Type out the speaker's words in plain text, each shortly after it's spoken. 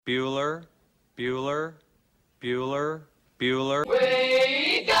Bueller, Bueller, Bueller, Bueller.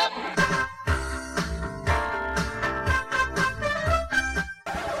 Wake up!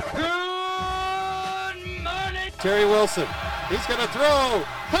 Good morning! Terry Wilson. He's going to throw.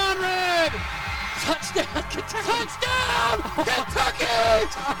 Conrad! Touchdown, Kentucky! Touchdown! Kentucky!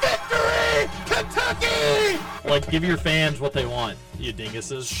 Victory! Kentucky! Like, give your fans what they want, you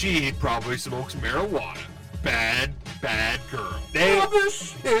dinguses. She probably smokes marijuana. Bad, bad girl.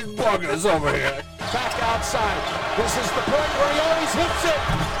 This is buggers over here. Back outside. This is the point where he always hits it.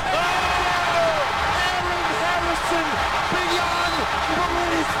 Oh! Aaron Harrison beyond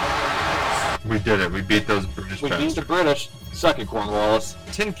belief. We did it. We beat those British We beat bastards. the British. Suck it, Cornwallis.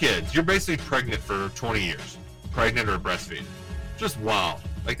 10 kids. You're basically pregnant for 20 years. Pregnant or breastfeeding. Just wow.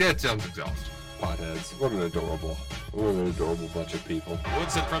 Like, that sounds exhausting. Potheads. What an adorable bunch of people.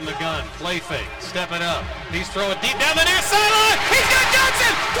 Woodson from the gun, play fake, step it up. He's throwing deep down the near sideline. He's got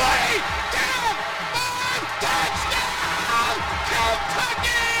Johnson. 20, down, 5, touchdown,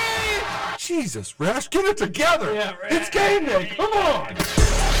 Kentucky! Jesus, Rash, get it together. Yeah, Rash. It's game day. Come on.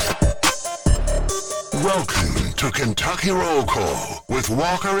 Welcome to Kentucky Roll Call with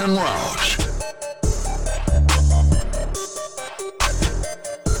Walker and Roush.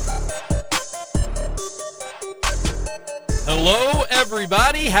 Hello,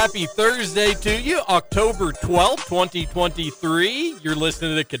 everybody. Happy Thursday to you. October 12th, 2023. You're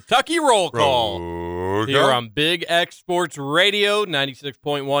listening to Kentucky Roll Call here on Big X Sports Radio,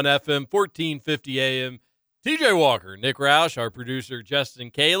 96.1 FM, 1450 AM. TJ Walker, Nick Roush, our producer, Justin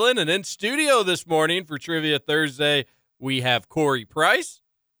Kalen. And in studio this morning for Trivia Thursday, we have Corey Price.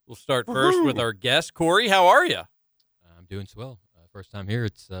 We'll start first with our guest. Corey, how are you? I'm doing swell. First time here.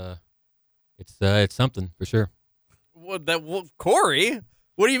 It's something for sure. Corey?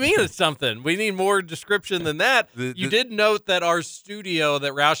 What do you mean it's something? We need more description than that. You did note that our studio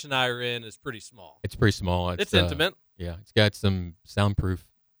that Roush and I are in is pretty small. It's pretty small. It's intimate. Yeah, it's got some soundproof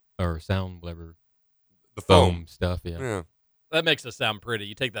or sound whatever. The Foam stuff. Yeah. That makes us sound pretty.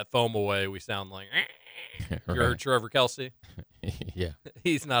 You take that foam away, we sound like. You heard Trevor Kelsey? Yeah.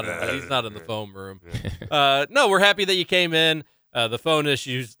 He's not in the foam room. No, we're happy that you came in. The phone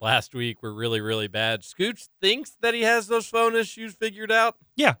issues last week were really, really bad. Scooch thinks that he has those phone issues figured out.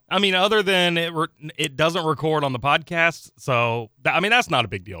 Yeah, I mean, other than it doesn't record on the podcast, so that's not a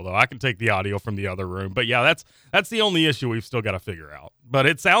big deal though. I can take the audio from the other room, but yeah, that's the only issue we've still got to figure out. But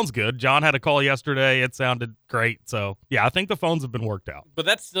it sounds good. John had a call yesterday; it sounded great. So yeah, I think the phones have been worked out. But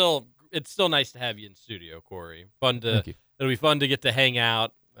it's still nice to have you in studio, Corey. Thank you. It'll be fun to get to hang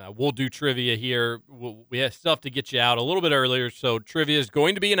out. We'll do trivia here. We have stuff to get you out a little bit earlier, so trivia is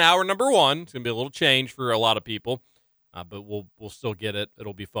going to be in hour number 1. It's going to be a little change for a lot of people, but we'll still get it.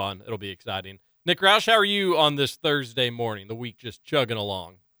 It'll be fun. It'll be exciting. Nick Roush, how are you on this Thursday morning? The week just chugging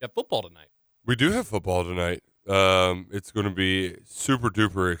along. Got football tonight. We do have football tonight. It's going to be super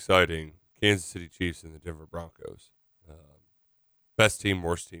duper exciting. Kansas City Chiefs and the Denver Broncos. Best team,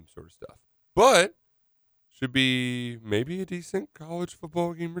 worst team sort of stuff. But should be maybe a decent college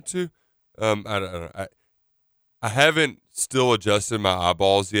football game or two. I don't know. I haven't still adjusted my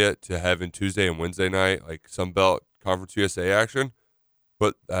eyeballs yet to having Tuesday and Wednesday night, like Sunbelt Conference USA action.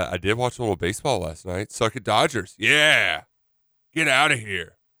 But I did watch a little baseball last night. Suck it, Dodgers. Yeah. Get out of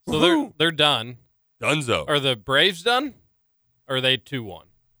here. So they're done. Dunzo. Are the Braves done? Or are they 2-1?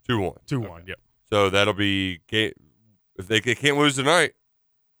 2-1. 2-1. Yep. So that'll be if they can't lose tonight.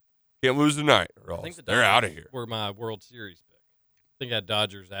 Can't lose tonight, or else they're out of here. Were my World Series pick. I think I had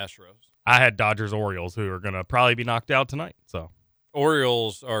Dodgers, Astros. I had Dodgers, Orioles, who are going to probably be knocked out tonight. So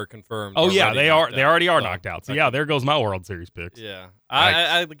Orioles are confirmed. Oh yeah, they are. They already are So, knocked out. So yeah, there goes my World Series picks. Yeah,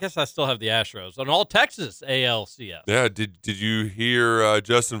 I guess I still have the Astros on all Texas ALCS. Yeah. Did you hear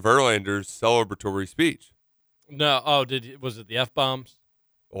Justin Verlander's celebratory speech? No. Oh, was it the F-bombs?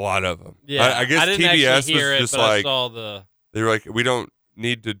 A lot of them. Yeah. I guess didn't TBS actually hear was it, just but like I saw the. they were like, we don't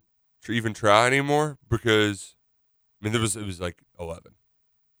need to even try anymore because it was like 11.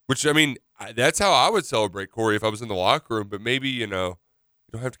 Which that's how I would celebrate, Corey, if I was in the locker room. But maybe you don't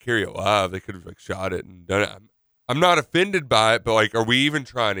have to carry it live. They could have shot it and done it. I'm not offended by it, but are we even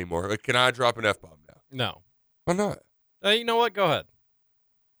trying anymore? Can I drop an F-bomb now? No. Why not? You know what? Go ahead.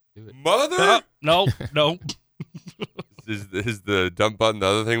 Do it. Mother? No. Is the dump button the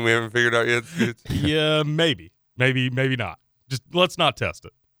other thing we haven't figured out yet? Yeah, maybe not. Just let's not test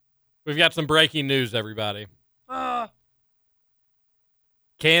it. We've got some breaking news, everybody.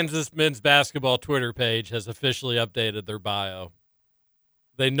 Kansas men's basketball Twitter page has officially updated their bio.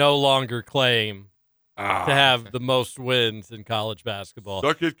 They no longer claim to have the most wins in college basketball.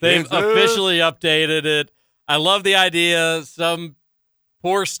 Suck it, They've Kansas. officially updated it. I love the idea. Some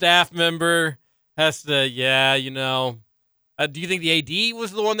poor staff member has to, do you think the AD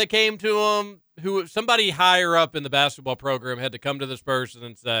was the one that came to him? Somebody higher up in the basketball program had to come to this person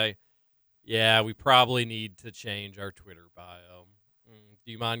and say, yeah, we probably need to change our Twitter bio.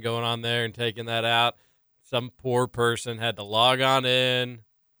 Do you mind going on there and taking that out? Some poor person had to log on in,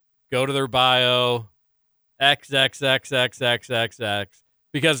 go to their bio, XXXXXXX,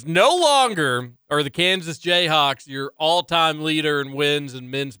 because no longer are the Kansas Jayhawks your all-time leader in wins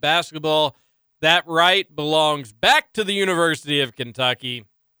in men's basketball. That right belongs back to the University of Kentucky.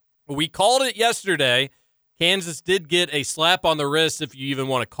 We called it yesterday. Kansas did get a slap on the wrist, if you even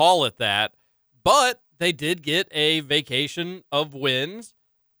want to call it that, but they did get a vacation of wins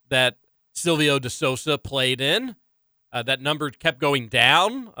that Silvio De Sousa played in. That number kept going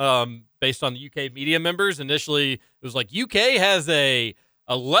down based on the UK media members. Initially, it was like UK has a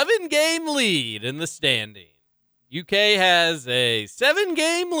 11-game lead in the standings. UK has a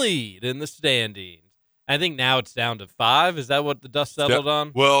 7-game lead in the standings. I think now it's down to 5. Is that what the dust settled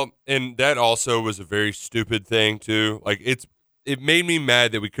on? Well, and that also was a very stupid thing too. Like it made me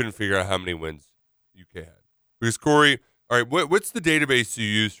mad that we couldn't figure out how many wins UK had. Because Corey, all right, what's the database you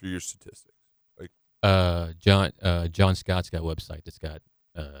use for your statistics? Like John Scott's got a website that's got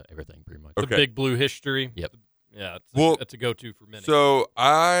everything pretty much. The Big Blue History. Yep. Yeah, it's a go-to for many. So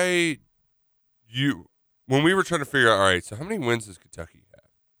when we were trying to figure out, all right, so how many wins does Kentucky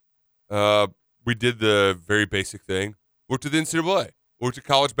have? We did the very basic thing. Looked at the NCAA. Looked at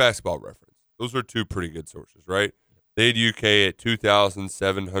College Basketball Reference. Those are two pretty good sources, right? They had UK at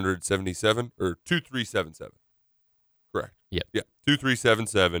 2,777 or 2,377. Correct. Yep. Yeah,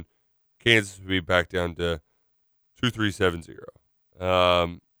 2,377. Kansas would be back down to 2,370.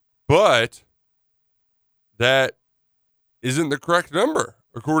 But that isn't the correct number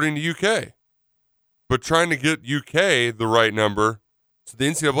according to UK. But trying to get UK the right number, so the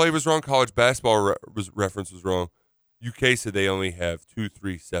NCAA was wrong, College Basketball Reference was wrong. UK said they only have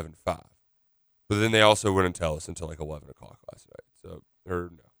 2,375. But then they also wouldn't tell us until like 11 o'clock last night. So, or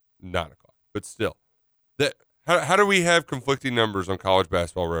no, 9 o'clock. But still, how do we have conflicting numbers on College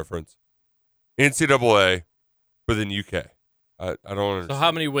Basketball Reference, NCAA, but then UK? I don't understand. So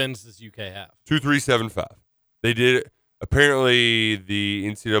how many wins does UK have? 2,375. They did. Apparently, the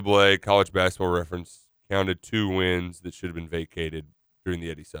NCAA College Basketball Reference counted 2 wins that should have been vacated during the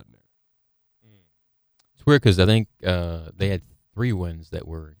Eddie Sutton era. It's weird because I think they had 3 wins that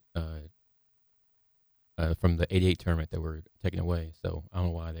were from the '88 tournament that were taken away. So I don't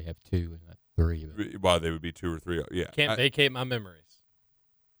know why they have 2 and not 3. Why they would be 2 or 3? Yeah, can't vacate my memories.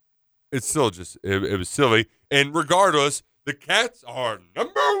 It's still just it was silly. And regardless, the Cats are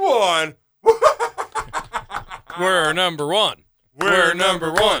number 1. We're number 1. We're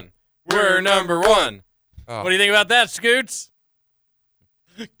number 1. We're number 1. Oh. What do you think about that, Scoots?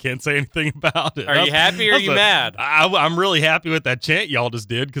 Can't say anything about it. Are you happy or are you mad? I'm really happy with that chant y'all just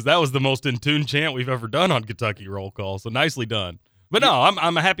did because that was the most in tune chant we've ever done on Kentucky Roll Call. So nicely done. But no,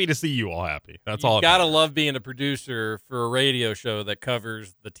 I'm happy to see you all happy. That's all. You gotta love being a producer for a radio show that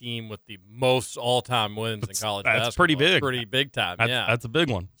covers the team with the most all-time wins in college basketball. That's pretty big. Pretty big time. That's a big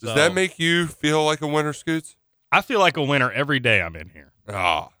one. Does that make you feel like a winner, Scoots? I feel like a winner every day I'm in here.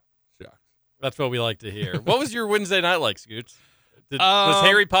 Ah, shucks. That's what we like to hear. What was your Wednesday night like, Scoots? Was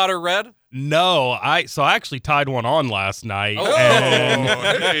Harry Potter read? No, I actually tied one on last night. Oh,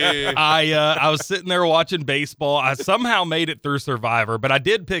 and hey. I was sitting there watching baseball. I somehow made it through Survivor, but I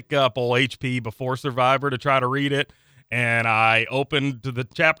did pick up old HP before Survivor to try to read it. And I opened to the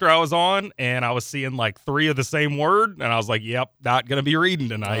chapter I was on, and I was seeing like 3 of the same word, and I was like, "Yep, not gonna be reading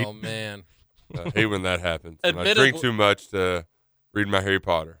tonight." Oh man, I hate when that happens. When I drink too much to read my Harry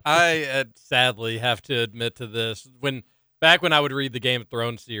Potter. I sadly have to admit to this. Back when I would read the Game of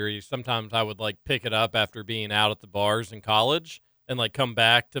Thrones series, sometimes I would like pick it up after being out at the bars in college and like come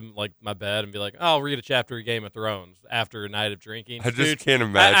back to like my bed and be like, oh, I'll read a chapter of Game of Thrones after a night of drinking. I just can't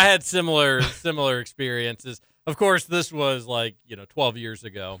imagine. I had similar experiences. Of course, this was like 12 years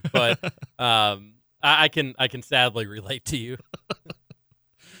ago, but I can sadly relate to you.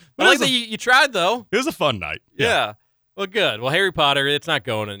 I like that you tried though. It was a fun night. Yeah. Well, good. Well, Harry Potter, it's not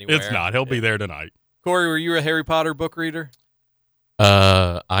going anywhere. It's not. He'll be there tonight. Corey, were you a Harry Potter book reader?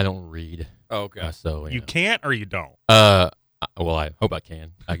 I don't read. Oh, okay. So you can't or you don't? Well, I hope I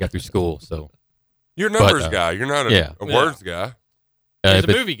can. I got through school, so. You're a numbers guy. You're not a words guy. He's a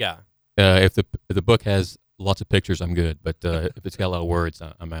movie guy. If the book has lots of pictures, I'm good. But if it's got a lot of words,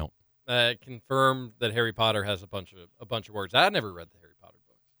 I'm out. Confirmed that Harry Potter has a bunch of words. I never read the Harry Potter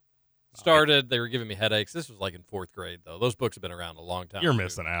books. They were giving me headaches. This was like in 4th grade, though. Those books have been around a long time. You're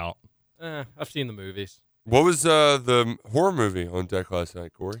missing out. I've seen the movies. What was the horror movie on deck last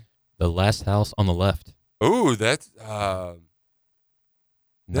night, Corey? The Last House on the Left. Oh, that's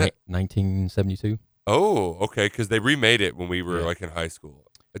 1972. Oh, okay, because they remade it when we were Yeah. like in high school.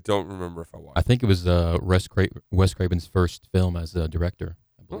 I don't remember if I watched. I think it was Wes Craven's first film as a director,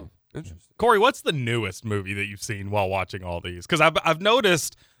 I believe. Interesting. Corey, what's the newest movie that you've seen while watching all these? Because I've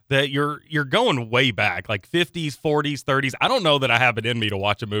noticed that you're going way back, like 50s, 40s, 30s. I don't know that I have it in me to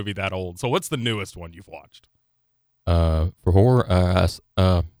watch a movie that old. So what's the newest one you've watched? For horror,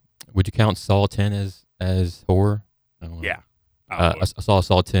 would you count Saw 10 as horror? I don't know. Yeah. I saw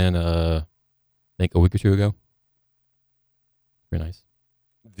Saw 10, I think a week or two ago. Very nice.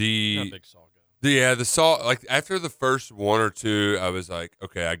 Not a big Saw guy. The Saw, like after the first one or two, I was like,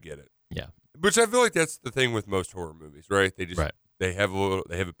 okay, I get it. Yeah. Which I feel like that's the thing with most horror movies, right? They just Right. they have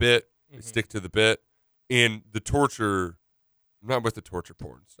a bit, they stick to the bit, and the torture. I'm not with the torture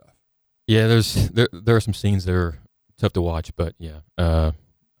porn stuff. Yeah, there are some scenes that are tough to watch, but yeah, I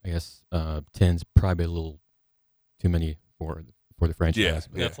guess 10's probably a little too many for the franchise. Yeah.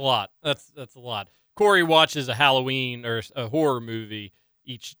 but- That's a lot. That's a lot. Corey watches a Halloween or a horror movie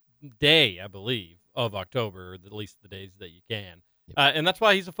each day, I believe, of October, or at least the days that you can. Yep. And that's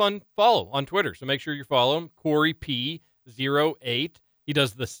why he's a fun follow on Twitter. So make sure you follow him, Corey P08. He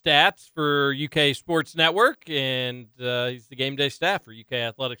does the stats for UK Sports Network, and he's the game day staff for UK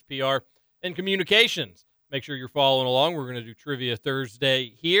Athletics PR and Communications. Make sure you're following along. We're going to do Trivia Thursday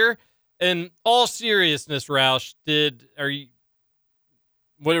here. In all seriousness, Roush,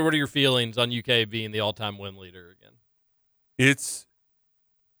 what are your feelings on UK being the all-time win leader again? It's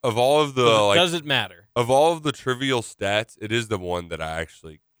of all of the Does it matter? of all of the trivial stats, it is the one that I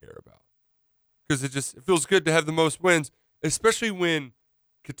actually care about because it feels good to have the most wins, especially when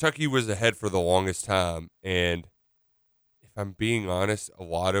Kentucky was ahead for the longest time. And if I'm being honest, a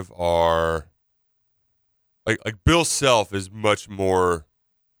lot of our like Bill Self is much more.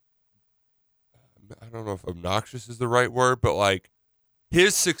 I don't know if obnoxious is the right word, but like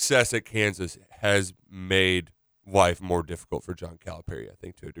his success at Kansas has made life more difficult for John Calipari, I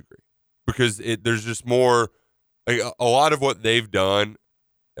think, to a degree, because there's just more, like a lot of what they've done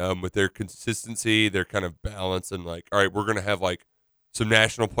with their consistency, their kind of balance, and like, all right, we're gonna have like some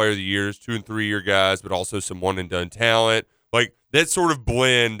National Player of the Years, 2 and 3 year guys, but also some one and done talent, like that sort of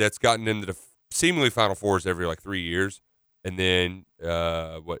blend that's gotten into the seemingly Final Fours every like 3 years, and then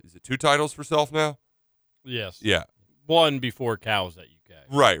what is it, 2 titles for Self now? Yes. Yeah. One before Cal was at UK.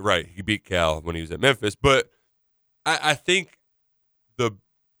 Right. He beat Cal when he was at Memphis. But I think the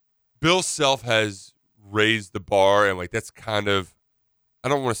Bill Self has raised the bar, and like that's kind of, I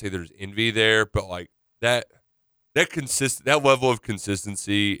don't want to say there's envy there, but like that level of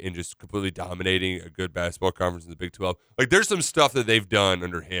consistency and just completely dominating a good basketball conference in the Big 12. Like there's some stuff that they've done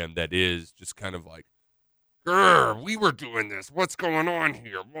under him that is just kind of like, we were doing this. What's going on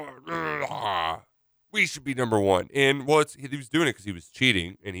here? We should be number one. And he was doing it because he was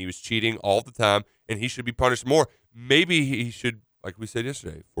cheating, and he was cheating all the time, and he should be punished more. Maybe he should, like we said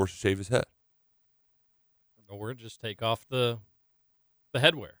yesterday, force to shave his head. Or just take off the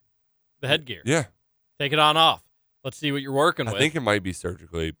headwear, the headgear. Yeah. Take it on off. Let's see what you're working with. I think it might be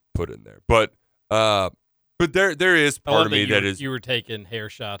surgically put in there. But there is part of me that is. You were taking hair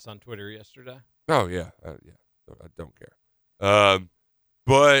shots on Twitter yesterday. Oh, yeah. Yeah. I don't care.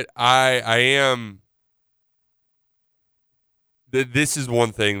 But I am. This is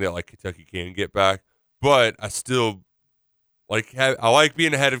one thing that like Kentucky can get back, but I still I like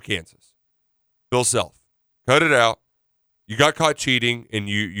being ahead of Kansas. Bill Self, cut it out. You got caught cheating, and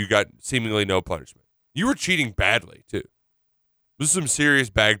you got seemingly no punishment. You were cheating badly too. This is some serious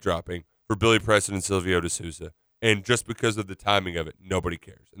bag dropping for Billy Preston and Silvio De Sousa, and just because of the timing of it, nobody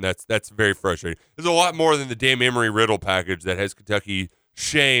cares, and that's very frustrating. There's a lot more than the damn Emory Riddle package that has Kentucky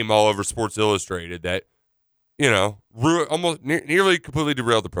shame all over Sports Illustrated that. Almost nearly completely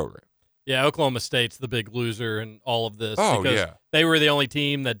derailed the program. Yeah, Oklahoma State's the big loser in all of this. Oh, because yeah. They were the only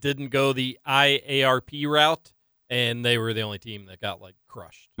team that didn't go the IARP route, and they were the only team that got,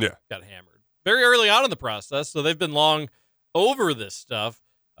 crushed. Yeah. Got hammered. Very early on in the process, so they've been long over this stuff,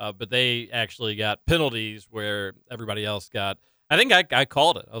 but they actually got penalties where everybody else got – I think I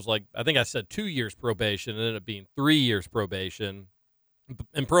called it. I think I said 2 years probation. It ended up being 3 years probation.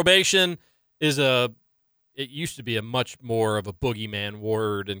 And probation is it used to be a much more of a boogeyman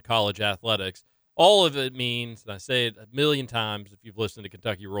word in college athletics. All of it means, and I say it a million times if you've listened to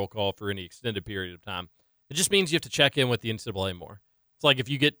Kentucky Roll Call for any extended period of time, it just means you have to check in with the NCAA more. It's like if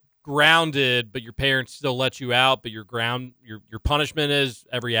you get grounded, but your parents still let you out, but your punishment is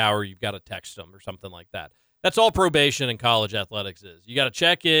every hour you've got to text them or something like that. That's all probation in college athletics is. You got to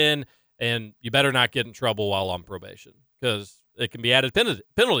check in and you better not get in trouble while on probation because it can be added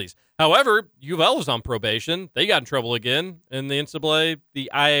penalties. However, U of L was on probation. They got in trouble again, and the NCAA, the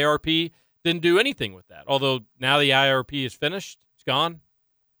IARP, didn't do anything with that. Although now the IARP is finished. It's gone.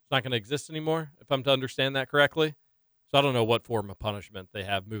 It's not going to exist anymore, if I'm to understand that correctly. So I don't know what form of punishment they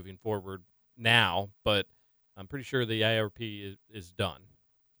have moving forward now, but I'm pretty sure the IARP is done.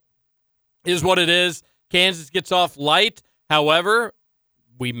 Is what it is. Kansas gets off light. However,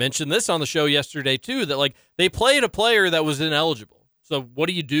 we mentioned this on the show yesterday, too, that, like, they played a player that was ineligible. So what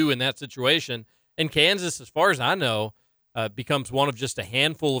do you do in that situation? And Kansas, as far as I know, becomes one of just a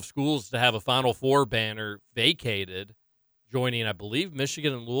handful of schools to have a Final Four banner vacated, joining, I believe,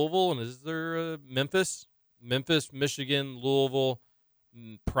 Michigan and Louisville. And is there Memphis? Memphis, Michigan, Louisville,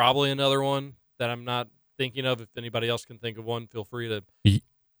 probably another one that I'm not thinking of. If anybody else can think of one, feel free to.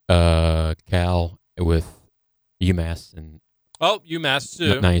 Cal with UMass and UMass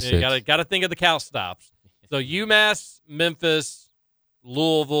too. 96. Yeah, got to think of the Cal stops. So UMass, Memphis,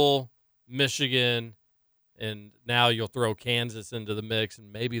 Louisville, Michigan, and now you'll throw Kansas into the mix,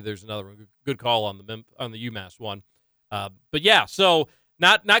 and maybe there's another one. Good call on the UMass one. But yeah, so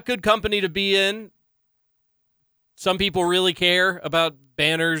not good company to be in. Some people really care about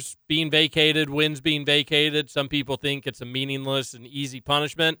banners being vacated, wins being vacated. Some people think it's a meaningless and easy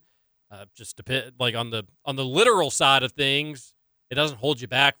punishment. Just depend, like on the literal side of things, it doesn't hold you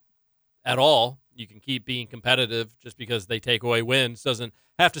back at all. You can keep being competitive. Just because they take away wins doesn't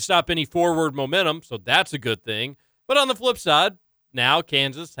have to stop any forward momentum, so that's a good thing. But on the flip side, now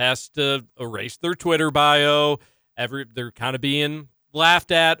Kansas has to erase their Twitter bio. They're kind of being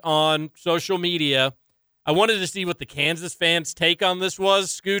laughed at on social media. I wanted to see what the Kansas fans' take on this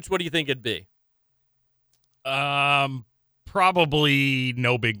was. Scoots, what do you think it'd be? Probably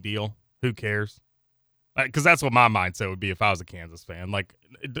no big deal. Who cares? Because that's what my mindset would be if I was a Kansas fan. Like,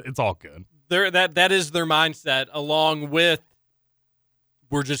 it's all good. That is their mindset, along with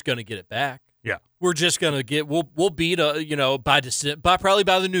we're just going to get it back. Yeah, we're just going to get we'll beat probably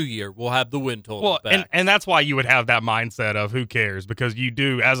by the new year we'll have the win total back. And that's why you would have that mindset of who cares, because you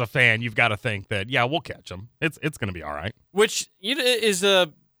do, as a fan, you've got to think that we'll catch them. It's going to be all right. Which is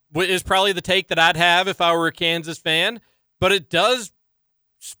probably the take that I'd have if I were a Kansas fan, but it does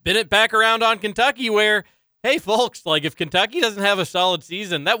spin it back around on Kentucky where, hey, folks, like if Kentucky doesn't have a solid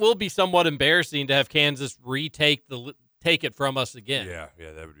season, that will be somewhat embarrassing to have Kansas take it from us again. Yeah,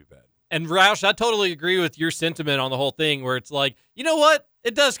 that would be bad. And Roush, I totally agree with your sentiment on the whole thing where it's like, you know what?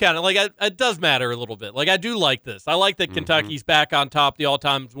 It does kind of, like, it does matter a little bit. Like, I do like this. I like that Kentucky's back on top, the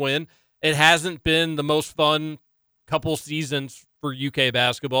all-time win. It hasn't been the most fun couple seasons for UK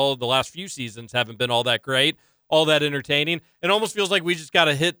basketball. The last few seasons haven't been all that great, all that entertaining. It almost feels like we just got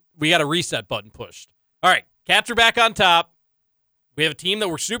a reset button pushed. All right, Cats are back on top. We have a team that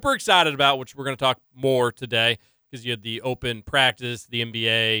we're super excited about, which we're going to talk more today because you had the open practice, the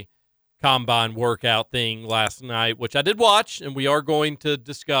NBA combine workout thing last night, which I did watch, and we are going to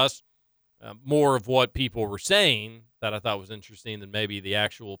discuss more of what people were saying that I thought was interesting than maybe the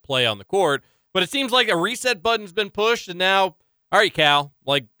actual play on the court. But it seems like a reset button's been pushed, and now, all right, Cal,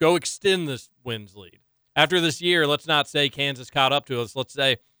 like, go extend this wins lead. After this year, let's not say Kansas caught up to us. Let's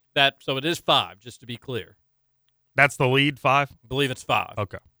say that, so it is 5, just to be clear. That's the lead, 5? I believe it's 5.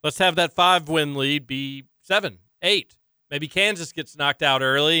 Okay. Let's have that 5-win lead be 7, 8. Maybe Kansas gets knocked out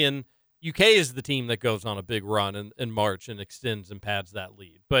early, and UK is the team that goes on a big run in March and extends and pads that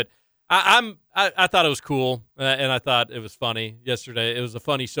lead. But I thought it was cool, and I thought it was funny yesterday. It was a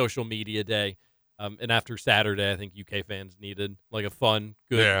funny social media day, and after Saturday, I think UK fans needed like a fun,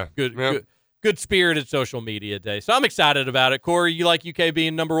 good spirited social media day. So I'm excited about it. Corey, you like UK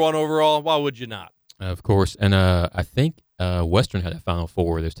being number 1 overall? Why would you not? Of course, and I think Western had a Final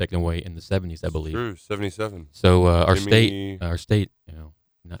Four that was taken away in the 70s, I believe. True, 77. So our state, you know,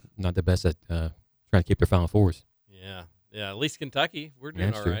 not the best at trying to keep their Final Fours. Yeah. At least Kentucky, we're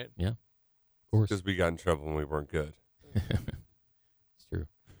doing all right. Yeah, of course. Because we got in trouble when we weren't good. It's true.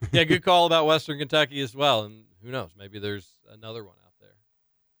 Yeah, good call about Western Kentucky as well. And who knows? Maybe there's another one out there.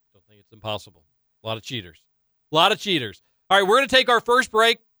 Don't think it's impossible. A lot of cheaters. All right, we're going to take our first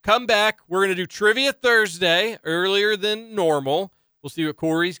break. Come back. We're going to do Trivia Thursday earlier than normal. We'll see what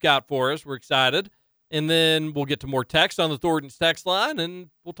Corey's got for us. We're excited. And then we'll get to more text on the Thornton's text line, and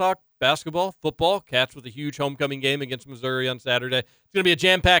we'll talk basketball, football, Cats with a huge homecoming game against Missouri on Saturday. It's going to be a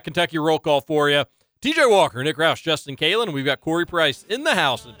jam-packed Kentucky roll call for you. TJ Walker, Nick Roush, Justin Kalen, and we've got Corey Price in the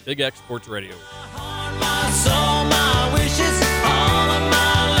house at Big X Sports Radio. My soul, my wishes, all of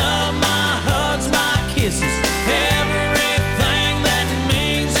my love, my hugs, my kisses, everything that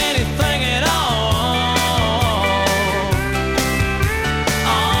means anything at all.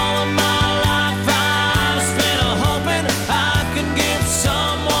 All of my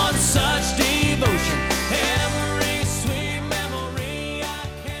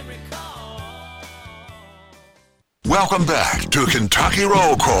Welcome back to Kentucky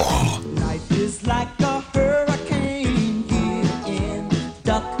Roll Call. Life is like a hurricane here in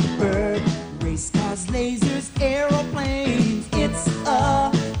Duckburg. Race cars, lasers, aeroplanes. It's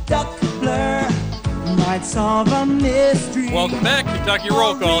a duck blur. Might solve a mystery. Welcome back, Kentucky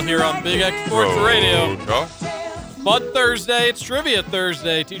Roll Call here on Big X Sports Radio. Fun Thursday. It's Trivia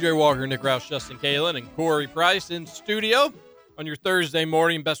Thursday. TJ Walker, Nick Roush, Justin Kalen, and Corey Price in studio on your Thursday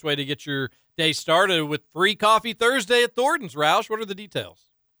morning. Best way to get your day started with free coffee Thursday at Thornton's. Roush, what are the details?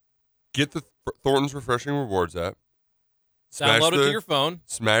 Get the Thornton's Refreshing Rewards app. Download it to your phone.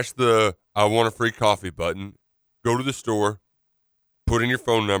 Smash the I want a free coffee button. Go to the store. Put in your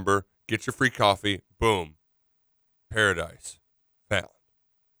phone number. Get your free coffee. Boom. Paradise. Found.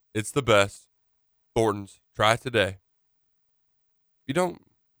 It's the best. Thornton's. Try it today. If you don't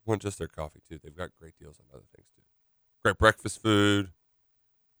want just their coffee, too, they've got great deals on other things, too. Great breakfast food.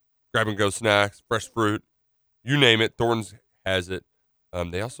 Grab-and-go snacks. Fresh fruit. You name it. Thornton's has it.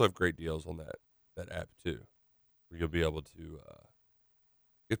 They also have great deals on that app, too, where you'll be able to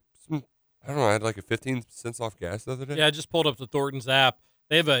get some, I don't know, I had like a 15 cents off gas the other day. Yeah, I just pulled up the Thornton's app.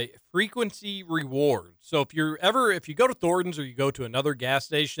 They have a frequency reward. So if you go to Thornton's or you go to another gas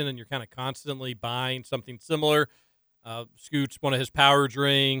station and you're kind of constantly buying something similar, Scoots one of his power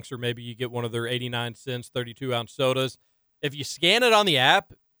drinks, or maybe you get one of their 89 cents 32-ounce sodas. If you scan it on the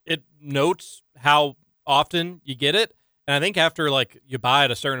app, it notes how often you get it. And I think after you buy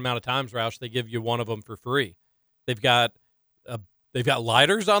it a certain amount of times, Roush, they give you one of them for free. They've got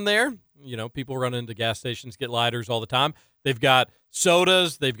lighters on there. You know, people run into gas stations, get lighters all the time. They've got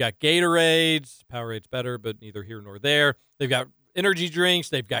sodas. They've got Gatorades. Powerade's better, but neither here nor there. They've got energy drinks.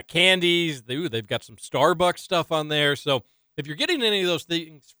 They've got candies. They've got some Starbucks stuff on there. So if you're getting any of those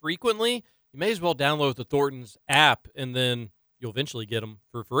things frequently, you may as well download the Thornton's app, and then you'll eventually get them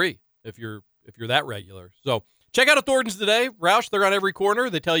for free if you're that regular. So check out a Thornton's today. Roush, they're on every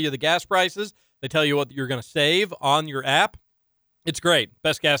corner. They tell you the gas prices. They tell you what you're going to save on your app. It's great.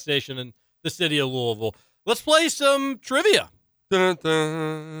 Best gas station in the city of Louisville. Let's play some trivia. Dun,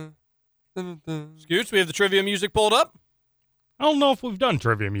 dun, dun, dun. Scoots, we have the trivia music pulled up. I don't know if we've done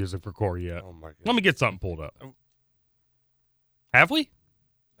trivia music for Corey yet. Oh, my God. Let me get something pulled up. Have we?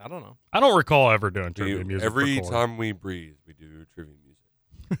 I don't know. I don't recall ever doing trivia music Every for Corey. time we breathe, we do trivia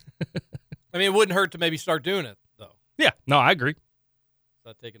music. I mean, it wouldn't hurt to maybe start doing it, though. Yeah, no, I agree.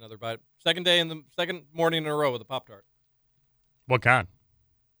 So take another bite. Second morning in a row with a Pop-Tart. What kind?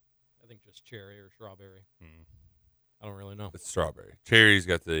 I think just cherry or strawberry. I don't really know. It's strawberry. Cherry's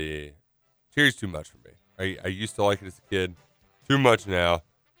too much for me. I used to like it as a kid. Too much now.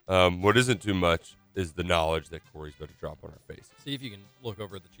 What isn't too much is the knowledge that Corey's about to drop on our faces. See if you can look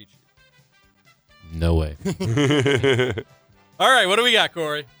over the cheat sheet. No way. All right, what do we got,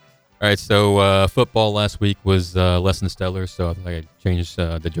 Corey? All right, so football last week was less than stellar, so I think I changed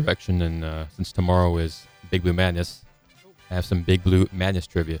the direction, and since tomorrow is Big Blue Madness, I have some Big Blue Madness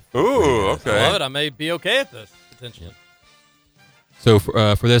trivia. Ooh, okay. I love it. I may be okay at this, potentially. Yep. So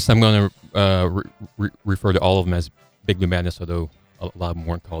for this, I'm going to refer to all of them as Big Blue Madness, although a lot of them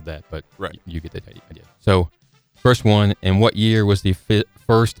weren't called that, but right. You get the idea. So first one, in what year was the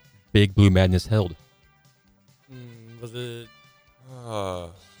first Big Blue Madness held? Was it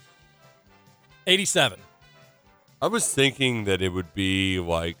 87? I was thinking that it would be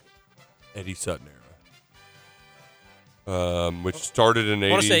like Eddie Sutton era, which started in 80. I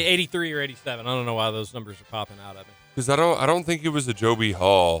want to say 83 or 87. I don't know why those numbers are popping out at me. Because I don't think it was a Joe B.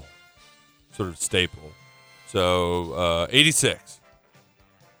 Hall sort of staple. So 86.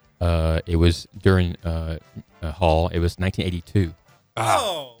 It was during Hall. It was 1982.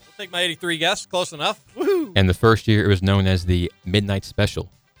 Oh, we'll take my 83 guess. Close enough. Woohoo! And the first year, it was known as the Midnight Special.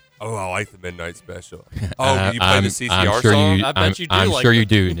 Oh, I like the Midnight Special. Oh, did you play the CCR I'm sure song? I bet you do. I'm like sure it. you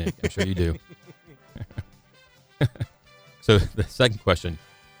do, Nick. I'm sure you do. So the second question.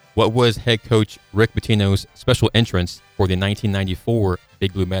 What was head coach Rick Pitino's special entrance for the 1994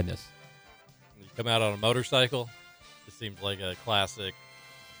 Big Blue Madness? You come out on a motorcycle. This seems like a classic.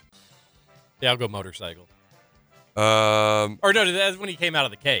 Yeah, I'll go motorcycle. Or no, that's when he came out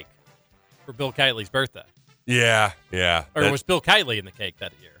of the cake for Bill Kitely's birthday. Yeah. Or was Bill Kitely in the cake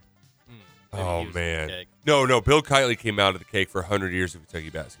that year? Oh, man. No, Bill Kitely came out of the cake for 100 years of Kentucky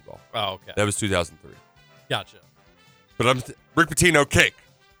basketball. Oh, okay. That was 2003. Gotcha. But Rick Pitino, cake.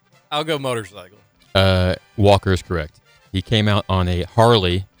 I'll go motorcycle. Walker is correct. He came out on a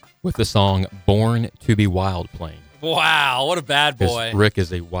Harley with the song Born to be Wild playing. Wow, what a bad boy. Rick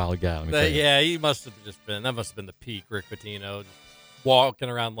is a wild guy. Let me tell you. Yeah, he must have that must have been the peak Rick Pitino. Just walking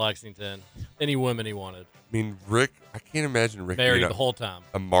around Lexington. Any women he wanted. I mean, Rick, I can't imagine Rick Married being the whole time.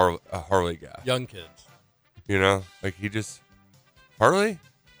 a Harley guy. Young kids. You know, like he just Harley.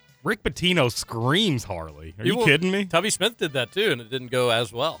 Rick Pitino screams Harley. Are you kidding me? Tubby Smith did that too, and it didn't go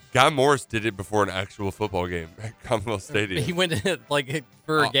as well. Guy Morris did it before an actual football game at Commonwealth Stadium. He went like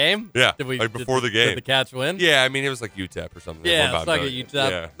for a game. Yeah, Did before the game. Did the Cats win? Yeah, I mean it was like UTEP or something. They Yeah, won it's by a like a million.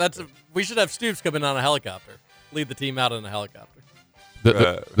 UTEP. Yeah. We should have Stoops come in on a helicopter, lead the team out in a helicopter.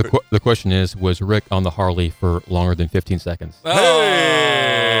 The question is, was Rick on the Harley for longer than 15 seconds? Oh.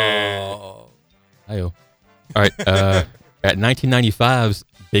 Hi-yo. All right. At 1995's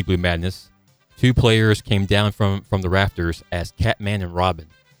Big Blue Madness, 2 players came down from the rafters as Catman and Robin.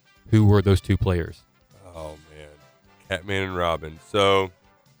 Who were those 2 players? Oh man, Catman and Robin. So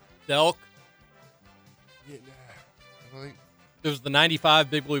Delk. Yeah, I don't think. It was the 95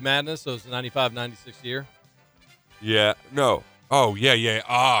 Big Blue Madness, so it was the 95-96 year. Yeah. No. Oh yeah.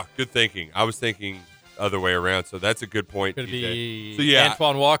 Ah, good thinking. I was thinking other way around. So that's a good point. Could it TJ. be So yeah,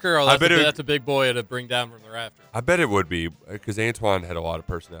 Antoine Walker? Oh, that's a big boy to bring down from the rafters. I bet it would be because Antoine had a lot of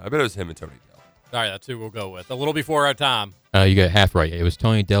personality. I bet it was him and Tony Delk. All right, that's who we'll go with. A little before our time. You got half right. It was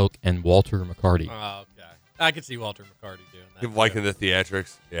Tony Delk and Walter McCarty. Oh, okay. I could see Walter McCarty doing that. Liking the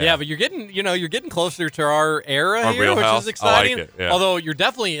theatrics. Yeah, but you're getting closer to our era Our here, wheelhouse. which is exciting. I like it, yeah. Although you're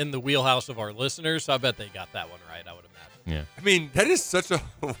definitely in the wheelhouse of our listeners, so I bet they got that one right, I would imagine. Yeah. I mean, that is such a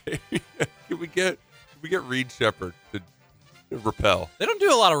way. Can we get Reed Shepherd to repel? They don't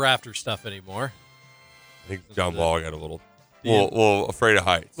do a lot of rafter stuff anymore. I think John Ball got a little afraid of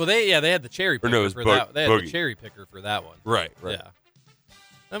heights. Well, they had the cherry picker no, it was for that. They had Boogie. the cherry picker for that one. Right. Yeah.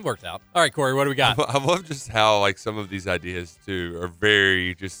 That worked out. All right, Corey, what do we got? I love just how like some of these ideas too are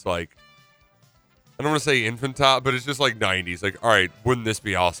very just like I don't want to say infantile, but it's just like 90s. Like, all right, wouldn't this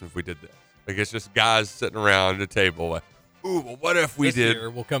be awesome if we did this? Like it's just guys sitting around a table like, ooh, well, what if we This did? year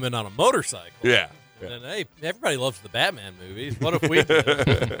we'll come in on a motorcycle. Yeah. And then, hey, everybody loves the Batman movies. What if we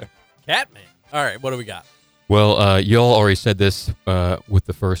did Catman? All right, what do we got? Well, you all already said this with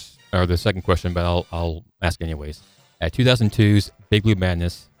the first or the second question, but I'll ask anyways. At 2002's Big Blue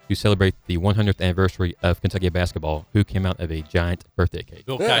Madness, to celebrate the 100th anniversary of Kentucky basketball, who came out of a giant birthday cake?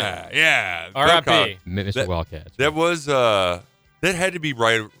 Bill Yeah. R.I.P. Mr. Wildcats. That was that had to be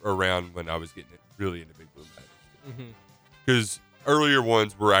right around when I was getting really into Big Blue Madness. Because earlier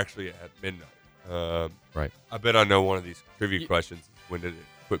ones were actually at midnight. Right. I bet I know one of these trivia questions. When did it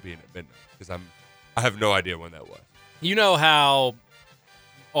quit being at midnight? Because I have no idea when that was. You know how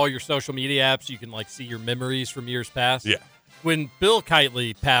all your social media apps, you can like see your memories from years past? Yeah. When Bill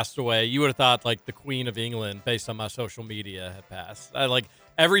Kitely passed away, you would have thought like the Queen of England based on my social media had passed. I like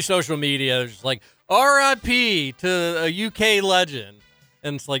every social media was just like R.I.P. to a UK legend.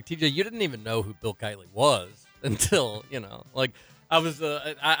 And it's like, TJ, you didn't even know who Bill Kitely was until, like I was,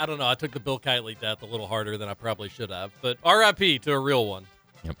 I don't know. I took the Bill Kitely death a little harder than I probably should have. But R.I.P. to a real one.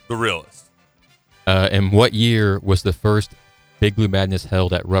 Yep. The realist. And what year was the first Big Blue Madness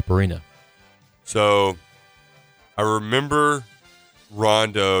held at Rupp Arena? So I remember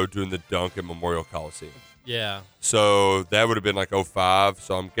Rondo doing the dunk at Memorial Coliseum. Yeah. So that would have been like 05.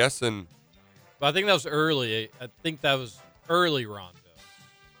 So I'm guessing. But I think that was early. I think that was early Rondo.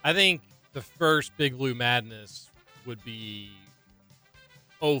 I think the first Big Blue Madness would be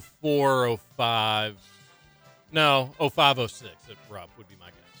 04, 05. No, 05, 06 at Rupp would be my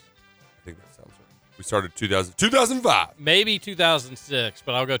guess. I think that sounds right. We started 2005. Maybe 2006,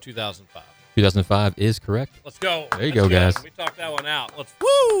 but I'll go 2005. 2005 is correct. Let's go. There you go, guys. We talked that one out. Let's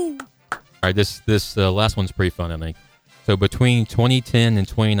woo! All right, this last one's pretty fun, I think. So between 2010 and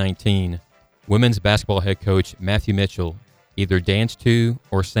 2019, women's basketball head coach Matthew Mitchell either danced to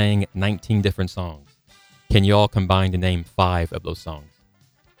or sang 19 different songs. Can you all combine to name 5 of those songs?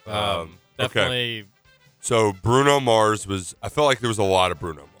 Definitely. Okay. So Bruno Mars was. I felt like there was a lot of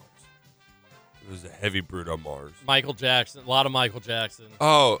Bruno Mars. It was a heavy Bruno Mars. Michael Jackson. A lot of Michael Jackson.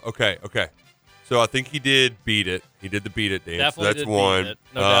 Oh, okay. So I think he did Beat It. He did the Beat It dance. Definitely so that's did one. Beat It.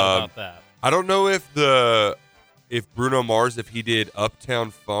 No doubt about that. I don't know if Bruno Mars, if he did Uptown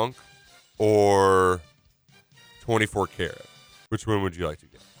Funk or 24 Karat. Which one would you like to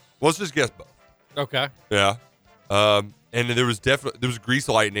guess? Well, let's just guess both. Okay. Yeah. And then there was Grease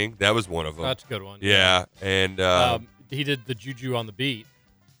Lightning. That was one of them. That's a good one. Yeah. And he did the Juju on the Beat.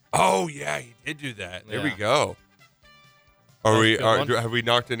 oh yeah, he did do that. There we Yeah. go. Have we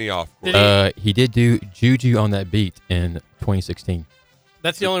knocked any off? Did He did do Juju on that beat in 2016.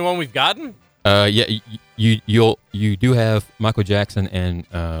 That's the only one we've gotten? Yeah, you do have Michael Jackson and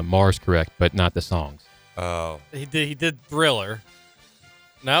Mars correct, but not the songs. Oh. He did Thriller.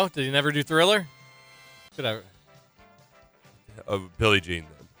 No? Did he never do Thriller? Could I? Billie Jean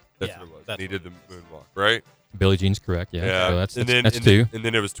then. That's Yeah, what it was. that's He what did it the moonwalk, right? Billie Jean's correct. Yeah. So that's and then 2. And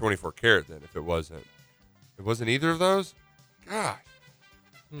then it was 24 Karat then if it wasn't It wasn't either of those? Gosh.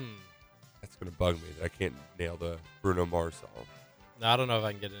 Hmm. That's going to bug me that I can't nail the Bruno Mars song. No, I don't know if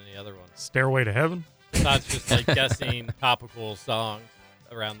I can get any other ones. Stairway to Heaven? Besides just like guessing topical songs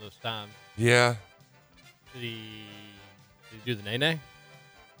around those times. Yeah. Did he do the Nene?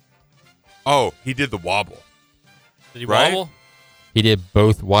 Oh, he did the wobble. Did he Right? wobble? He did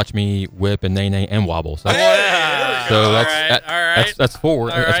both Watch Me Whip and Nay Nay and Wobble. So, Yeah. so All that's right, all right. that's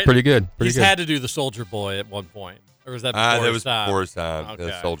four. All That's right. pretty good. Pretty He's good. had to do the Soldier Boy at one point. Or was that before That his was time? before his time. Okay.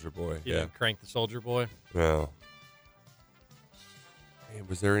 The Soldier Boy. He Yeah. didn't crank the Soldier Boy? No. Man,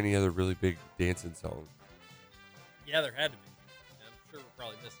 was there any other really big dancing song? Yeah, there had to be. I'm sure we're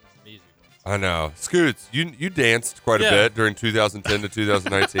probably missing some easy ones. I know. Scoots, you danced quite a Yeah. bit during 2010 to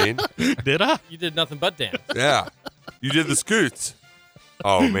 2019. Did I? You did nothing but dance. Yeah. You did the Scoots.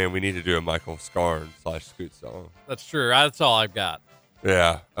 Oh, man, we need to do a Michael Scarn / Scoots song. That's true. That's all I've got.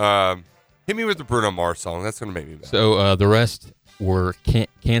 Yeah. Hit me with the Bruno Mars song. That's going to make me mad. So the rest were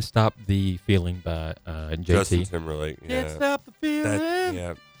Can't Stop the Feeling by Justin JT. Timberlake. Yeah. Can't stop the feeling.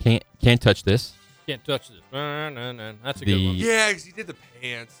 Yeah. Can't Touch This. Can't touch this. That's a The- good one. Yeah, because he did the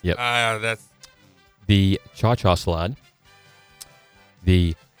pants. Yep. That's The Cha Cha Slide.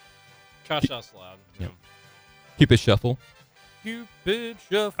 The Cha-cha slide. Yep. Cupid Shuffle. Cupid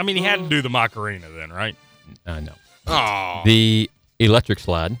shuffle. I mean, he had to do the Macarena then, right? No. Oh. The Electric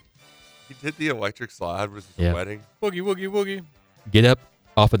Slide. He did the electric slide. Was it the Yeah. wedding? Woogie, woogie, woogie. Get Up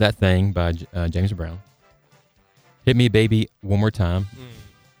Off of That Thing by James Brown. Hit Me Baby One More Time.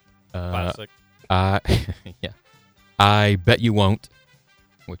 Classic. I Bet You Won't,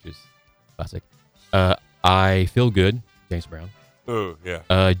 which is classic. I Feel Good, James Brown. Oh,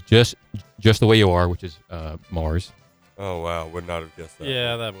 yeah. Just the Way You Are, which is Mars. Oh, wow. Would not have guessed that.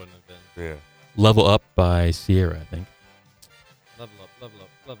 Yeah, that wouldn't have been. Yeah. Level Up by Sierra, I think. Level up, level up,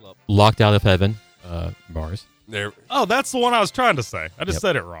 level up. Locked Out of Heaven, Mars. There. Oh, that's the one I was trying to say. I just Yep.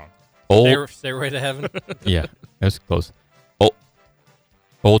 said it wrong. Stairway to Heaven. Yeah, that was close.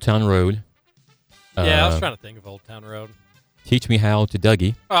 Old Town Road. Yeah, I was trying to think of Old Town Road. Teach Me How to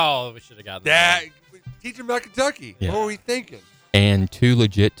Dougie. Oh, we should have gotten that. Teach him about Kentucky. Yeah. What were we thinking? And Too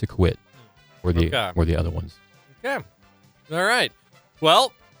Legit to Quit were the other ones. Okay. All right.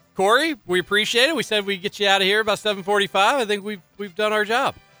 Well, Corey, we appreciate it. We said we'd get you out of here about 7:45. I think we've done our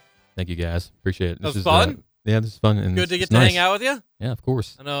job. Thank you, guys. Appreciate it. That was is fun? Yeah, this is fun. And Good to get it's to nice. hang out with you. Yeah, of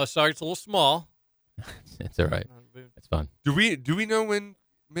course. I know Sark's a little small. It's all right. It's fun. Do we know when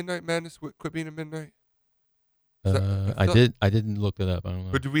Midnight Madness quit being at midnight? I didn't look it up. I don't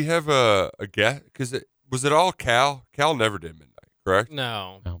know. But do we have a guess? Because was it all Cal? Cal never did midnight, correct?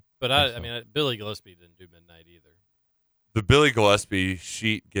 No. No, But I mean, Billy Gillespie didn't do midnight either. The Billy Gillespie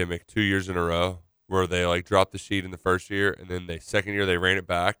sheet gimmick 2 years in a row, where they like dropped the sheet in the first year, and then the second year they ran it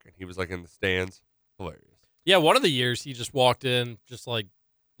back, and he was like in the stands. Hilarious. Yeah, one of the years he just walked in, just like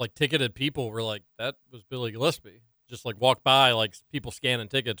ticketed people were like, that was Billy Gillespie. Just like walked by, like people scanning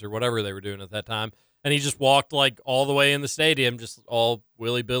tickets or whatever they were doing at that time. And he just walked like all the way in the stadium, just all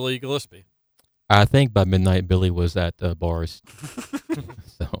Billy Gillespie. I think by midnight Billy was at bars.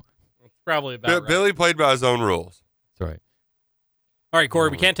 So Probably about right. Billy played by his own rules. that's right. All right, Corey,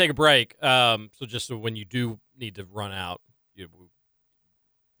 we can't take a break. So just so when you do need to run out, you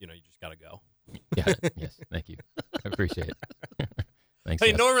just got to go. Yeah. Yes. Thank you. I appreciate it. Thanks.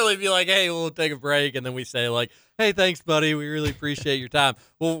 Hey, guys. normally it'd be like, hey, we'll take a break, and then we say like, hey, thanks, buddy. We really appreciate your time.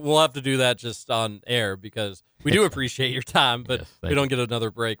 We'll have to do that just on air because we do appreciate your time, but Yes, we thank don't get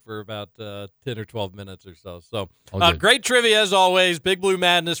another break for about 10 or 12 minutes or so. So All good. great trivia as always. Big Blue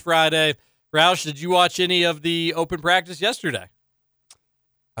Madness Friday. Roush, did you watch any of the open practice yesterday?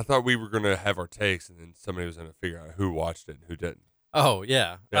 I thought we were going to have our takes, and then somebody was going to figure out who watched it and who didn't. Oh,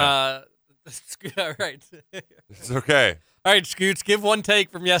 yeah. Yeah. All right. It's okay. All right, Scoots, give one take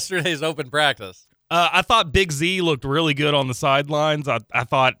from yesterday's open practice. I thought Big Z looked really good on the sidelines. I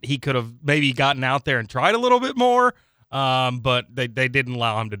thought he could have maybe gotten out there and tried a little bit more, but they didn't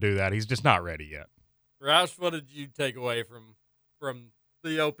allow him to do that. He's just not ready yet. Roush, what did you take away from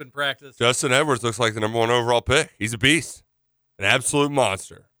the open practice? Justin Edwards looks like the number 1 overall pick. He's a beast, an absolute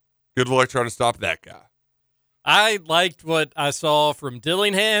monster. Good luck trying to stop that guy. I liked what I saw from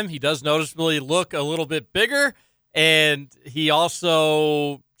Dillingham. He does noticeably look a little bit bigger, and he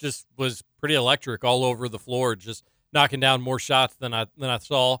also just was pretty electric all over the floor, just knocking down more shots than I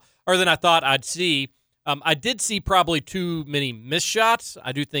saw or than I thought I'd see. I did see probably too many missed shots.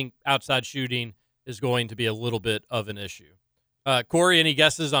 I do think outside shooting is going to be a little bit of an issue. Corey, any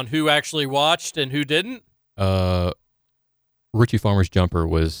guesses on who actually watched and who didn't? Richie Farmer's jumper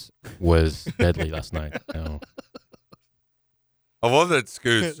was deadly last night. No. I love that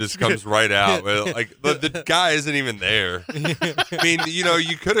Scoots just comes right out. Like the guy isn't even there. I mean,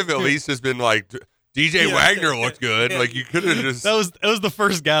 you could have at least just been like, DJ Wagner looked good. Like you could have just. That was the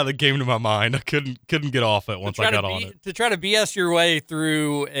first guy that came to my mind. I couldn't get off it once I got on it. To try to BS your way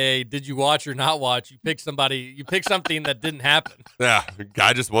through a did you watch or not watch, you pick something that didn't happen. Yeah, the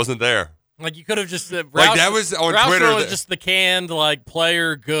guy just wasn't there. Like you could have just like that was on Twitter. Was just the canned like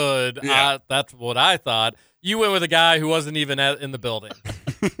player good. Yeah. That's what I thought. You went with a guy who wasn't even in the building.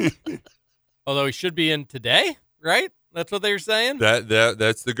 Although he should be in today, right? That's what they were saying.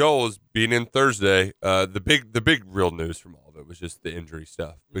 That's the goal, is being in Thursday. The big real news from all of it was just the injury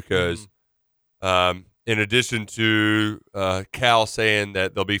stuff, because in addition to Cal saying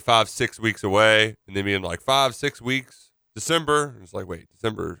that they'll be 5-6 weeks away, and then being like 5-6 weeks December, it's like, wait,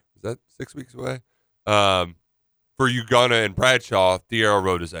 December, is that 6 weeks away? For Ugonna and Bradshaw, Thiero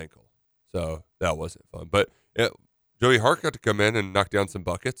rolled his ankle, so that wasn't fun. But Joey Hart got to come in and knock down some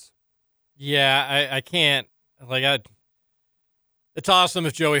buckets. Yeah, I can't it's awesome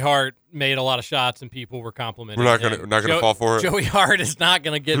if Joey Hart made a lot of shots and people were complimenting We're him. not gonna fall for it. Joey Hart is not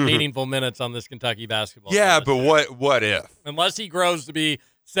going to get meaningful minutes on this Kentucky basketball team. Yeah, but what if? Unless he grows to be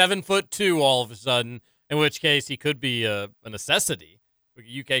 7'2" all of a sudden, in which case he could be a necessity.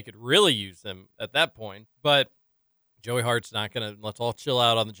 UK could really use him at that point. But Joey Hart's not going to. Let's all chill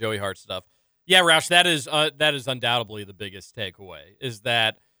out on the Joey Hart stuff. Yeah, Roush, that is undoubtedly the biggest takeaway, is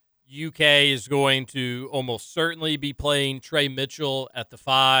that UK is going to almost certainly be playing Trey Mitchell at the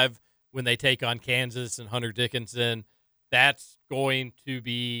 5 when they take on Kansas and Hunter Dickinson. That's going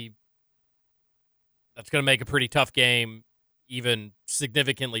to make a pretty tough game, even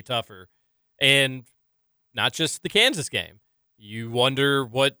significantly tougher. And not just the Kansas game. You wonder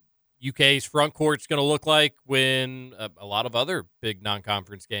what UK's front court's going to look like when a lot of other big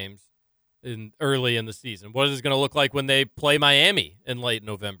non-conference games early in the season. What is it going to look like when they play Miami in late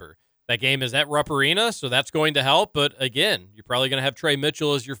November? That game is at Rupp Arena, so that's going to help. But again, you're probably going to have Trey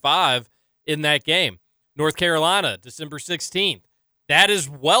Mitchell as your 5 in that game. North Carolina, December 16th. That is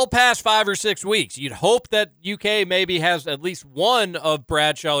well past 5 or 6 weeks. You'd hope that UK maybe has at least one of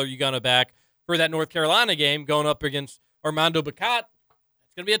Bradshaw or Ugonna back for that North Carolina game going up against Armando Bacot.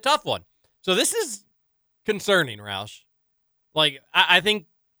 It's going to be a tough one. So this is concerning, Roush. Like, I think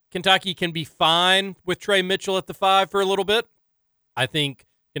Kentucky can be fine with Trey Mitchell at the 5 for a little bit. I think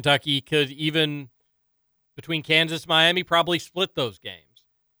Kentucky could even, between Kansas and Miami, probably split those games.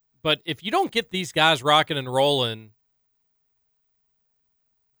 But if you don't get these guys rocking and rolling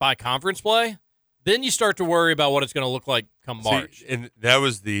by conference play, then you start to worry about what it's going to look like come March. See, and that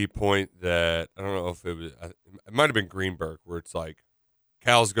was the point that, I don't know if it was, it might have been Greenberg, where it's like,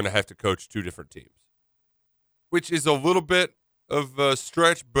 Cal's going to have to coach 2 different teams, which is a little bit of a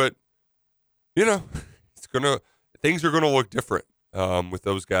stretch, but, things are going to look different. With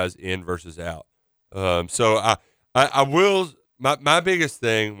those guys in versus out. So I will, my biggest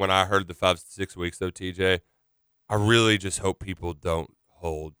thing when I heard the 5-6 weeks though, TJ, I really just hope people don't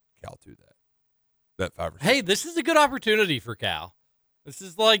hold Cal to that 5 or 6. Hey, this is a good opportunity for Cal. This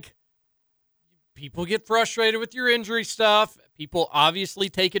is like, people get frustrated with your injury stuff. People obviously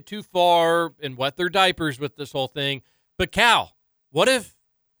take it too far and wet their diapers with this whole thing. But Cal, what if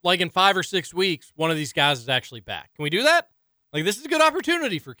like in 5 or 6 weeks, one of these guys is actually back? Can we do that? Like, this is a good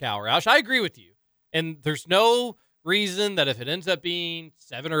opportunity for Cal, Roush. I agree with you. And there's no reason that if it ends up being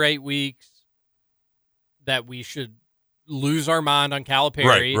 7 or 8 weeks that we should lose our mind on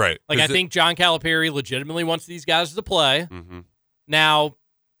Calipari. Right. Like, I think John Calipari legitimately wants these guys to play. Mm-hmm. Now,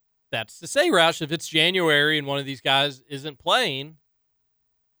 that's to say, Roush, if it's January and one of these guys isn't playing,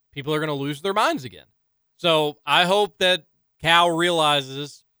 people are going to lose their minds again. So I hope that Cal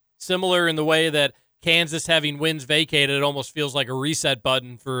realizes, similar in the way that Kansas having wins vacated, it almost feels like a reset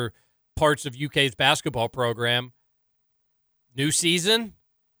button for parts of UK's basketball program. New season.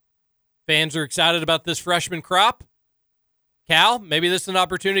 Fans are excited about this freshman crop. Cal, maybe this is an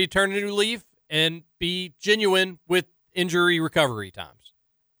opportunity to turn a new leaf and be genuine with injury recovery times.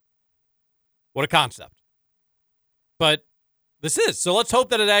 What a concept. But this is. So let's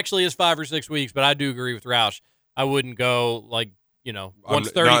hope that it actually is 5 or 6 weeks, but I do agree with Roush. I wouldn't go like,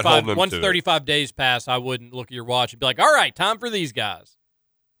 once 35 days pass, I wouldn't look at your watch and be like, all right, time for these guys.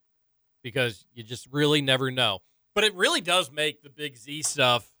 Because you just really never know. But it really does make the Big Z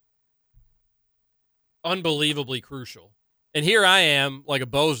stuff unbelievably crucial. And here I am, like a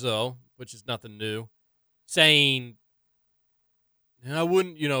bozo, which is nothing new, saying, I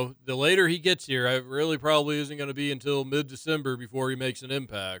wouldn't, the later he gets here, it really probably isn't going to be until mid-December before he makes an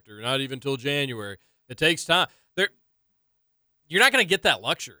impact, or not even until January. It takes time. You're not going to get that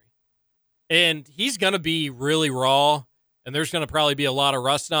luxury. And he's going to be really raw and there's going to probably be a lot of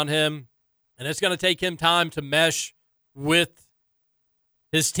rust on him, and it's going to take him time to mesh with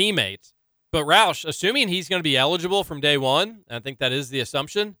his teammates. But Roush, assuming he's going to be eligible from day one, and I think that is the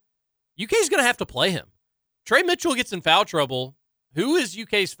assumption, UK's going to have to play him. Trey Mitchell gets in foul trouble. Who is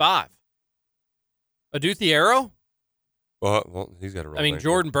UK's 5? Adouthi Arrow? Well, he's got a. I mean,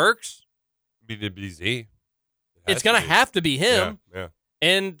 Jordan Burks. BWZ. It's going to have to be him. Yeah.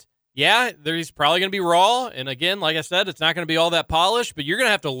 And yeah, he's probably going to be raw. And again, like I said, it's not going to be all that polished, but you're going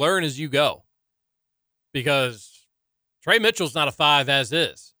to have to learn as you go. Because Trey Mitchell's not a 5 as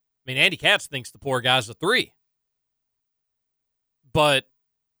is. I mean, Andy Katz thinks the poor guy's a 3. But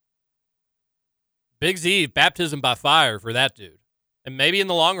Big Z, baptism by fire for that dude. And maybe in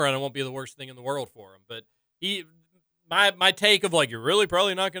the long run, it won't be the worst thing in the world for him. But my take of like, you're really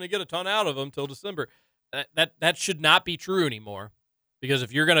probably not going to get a ton out of him till December. That should not be true anymore. Because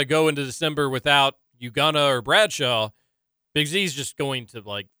if you're going to go into December without Ugonna or Bradshaw, Big Z's just going to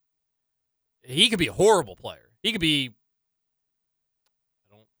like, he could be a horrible player. He could be,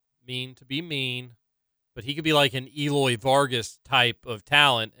 I don't mean to be mean, but he could be like an Eloy Vargas type of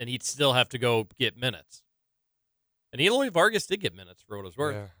talent, and he'd still have to go get minutes. And Eloy Vargas did get minutes for what it's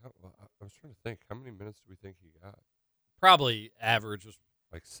worth. Yeah, I was trying to think. How many minutes do we think he got? Probably average was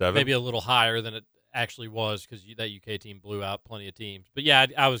like 7, maybe a little higher than it actually was because that UK team blew out plenty of teams. But yeah,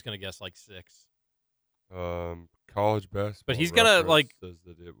 I was going to guess like 6. College basketball. But he's gonna like says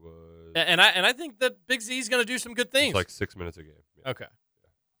that it was, and I think that Big Z's gonna do some good things. It's like 6 minutes a game. Yeah. Okay.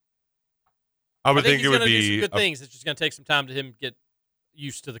 I would think he's it would gonna be do some good things. It's just gonna take some time to him get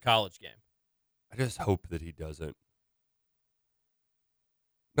used to the college game. I just hope that he doesn't.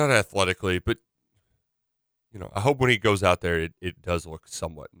 Not athletically, but I hope when he goes out there, it does look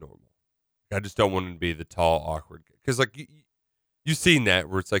somewhat normal. I just don't want him to be the tall, awkward guy. Because like you've seen that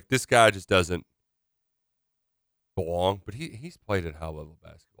where it's like this guy just doesn't belong, but he's played at high level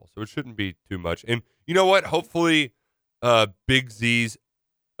basketball, so it shouldn't be too much. And you know what? Hopefully, Big Z's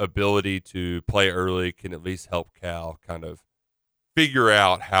ability to play early can at least help Cal kind of figure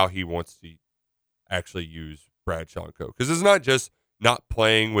out how he wants to actually use Bradshaw and Co. Because it's not just not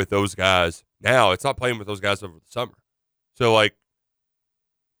playing with those guys now; it's not playing with those guys over the summer. So like,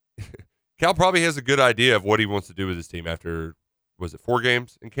 Cal probably has a good idea of what he wants to do with his team after, was it 4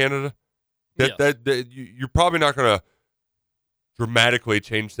 games in Canada? That you're probably not going to dramatically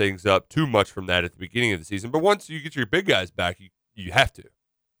change things up too much from that at the beginning of the season. But once you get your big guys back, you have to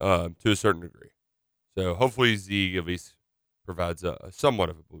a certain degree. So hopefully Z at least provides a somewhat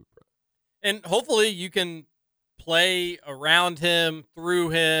of a blueprint. And hopefully you can play around him, through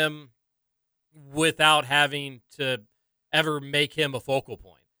him, without having to ever make him a focal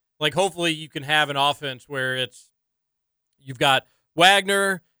point. Like hopefully you can have an offense where you've got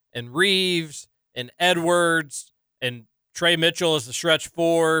Wagner and Reeves and Edwards and Trey Mitchell as the stretch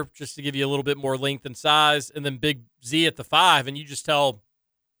 4, just to give you a little bit more length and size, and then Big Z at the 5, and you just tell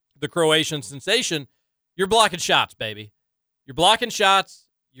the Croatian sensation, you're blocking shots, baby. You're blocking shots.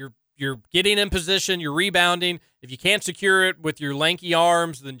 You're getting in position. You're rebounding. If you can't secure it with your lanky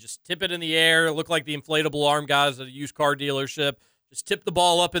arms, then just tip it in the air. Look like the inflatable arm guys at a used car dealership. Just tip the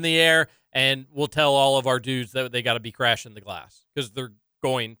ball up in the air, and we'll tell all of our dudes that they got to be crashing the glass because they're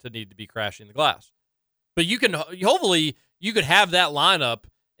going to need to be crashing the glass. But hopefully you could have that lineup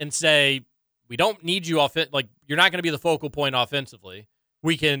and say, we don't need you like you're not going to be the focal point offensively.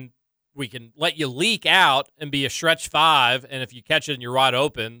 We can let you leak out and be a stretch 5, and if you catch it and you're wide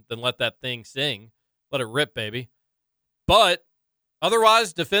open, then let that thing sing. Let it rip, baby. But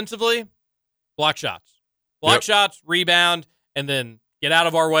otherwise, defensively, block shots. Block shots, rebound, and then get out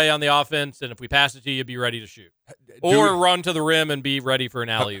of our way on the offense, and if we pass it to you, be ready to shoot. Or run to the rim and be ready for an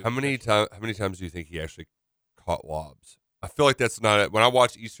alley-oop. How many times do you think he actually caught lobs? I feel like that's not it. When I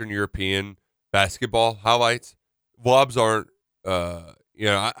watch Eastern European basketball highlights, lobs aren't, I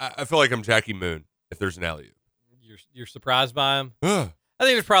feel like I'm Jackie Moon if there's an alley-oop. You're surprised by him? I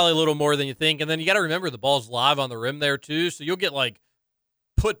think there's probably a little more than you think. And then you got to remember the ball's live on the rim there, too. So you'll get, like,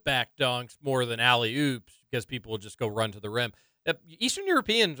 put-back dunks more than alley-oops because people will just go run to the rim. Eastern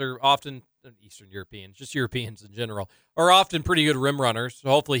Europeans, just Europeans in general, are often pretty good rim runners. So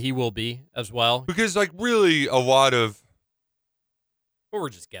hopefully he will be as well. Because, like, really a lot of... Or we're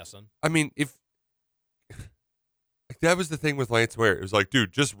just guessing. I mean, if... that was the thing with Lance Ware. It was like,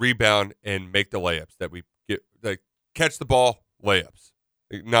 dude, just rebound and make the layups that we get. Like, catch the ball, layups.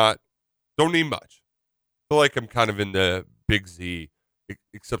 Don't need much. I feel like I'm kind of in the Big Z,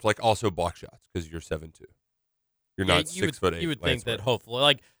 except like also block shots because you're 7'2". You're not 6'8". You would think that hopefully,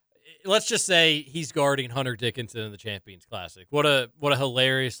 like, let's just say he's guarding Hunter Dickinson in the Champions Classic. What a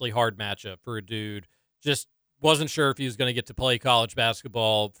hilariously hard matchup for a dude just Wasn't sure if he was going to get to play college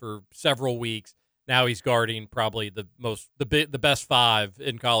basketball for several weeks. Now he's guarding probably the best 5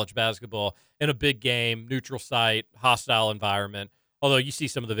 in college basketball in a big game, neutral site, hostile environment. Although you see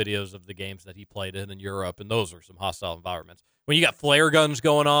some of the videos of the games that he played in Europe, and those are some hostile environments. When you got flare guns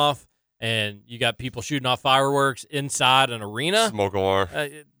going off and you got people shooting off fireworks inside an arena, smoke alarm.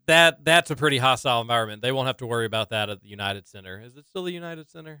 That's a pretty hostile environment. They won't have to worry about that at the United Center. Is it still the United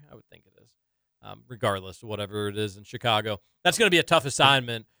Center? I would think it is. Regardless of whatever it is in Chicago. That's going to be a tough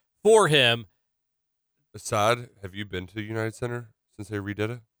assignment for him. Assad, have you been to the United Center since they redid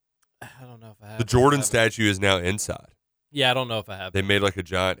it? I don't know if I have. The Jordan statue is now inside. Yeah, I don't know if I have. They made like a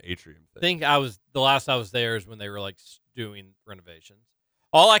giant atrium thing. I think the last I was there is when they were like doing renovations.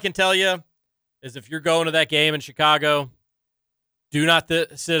 All I can tell you is if you're going to that game in Chicago, do not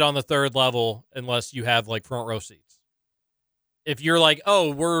sit on the 3rd level unless you have like front row seats. If you're like,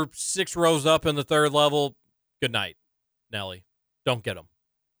 oh, we're 6 rows up in the 3rd level, good night, Nelly. Don't get them.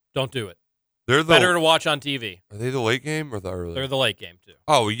 Don't do it. They're better to watch on TV. Are they the late game or the early? They're the late game too.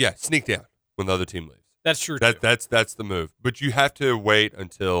 Oh yeah, sneak down when the other team leaves. That's true. That's the move. But you have to wait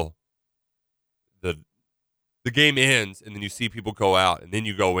until the game ends, and then you see people go out, and then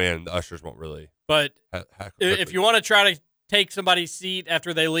you go in. The ushers won't really. But if you want to try to take somebody's seat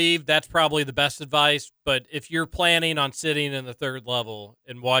after they leave, that's probably the best advice. But if you're planning on sitting in the 3rd level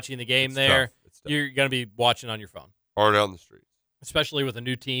and watching the game tough. You're going to be watching on your phone. Hard out in the streets. Especially with a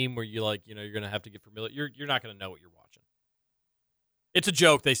new team where you're going to have to get familiar. You're not going to know what you're watching. It's a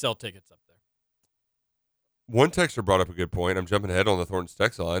joke. They sell tickets up there. One texter brought up a good point. I'm jumping ahead on the Thornton's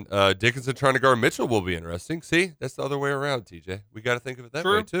text line. Dickinson trying to guard Mitchell will be interesting. See, that's the other way around, TJ. We got to think of it that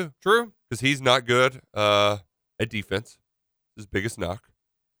way, too. True. Because he's not good at defense. His biggest knock.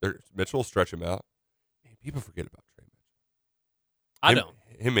 Mitchell will stretch him out. Man, people forget about Trey Mitchell. I don't.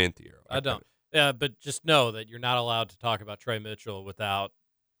 Him and Theo. I don't. Yeah, but just know that you're not allowed to talk about Trey Mitchell without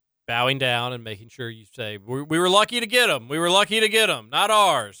bowing down and making sure you say, we were lucky to get him. We were lucky to get him. Not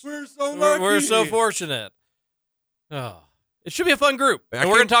ours. We're so lucky. We're so fortunate. Oh, it should be a fun group. And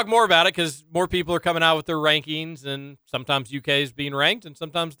we're going to talk more about it because more people are coming out with their rankings, and sometimes UK is being ranked, and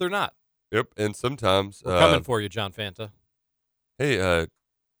sometimes they're not. Yep, and sometimes we're coming for you, John Fanta. Hey,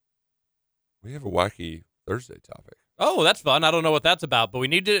 we have a wacky Thursday topic. Oh, that's fun. I don't know what that's about, but we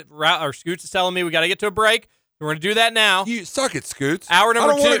need to route. Our Scoots is telling me we got to get to a break. We're going to do that now. You suck it, Scoots. Hour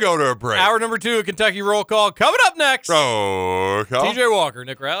number 2. I don't want to go to a break. Hour number 2 of Kentucky Roll Call coming up next. Roll Call. TJ Walker,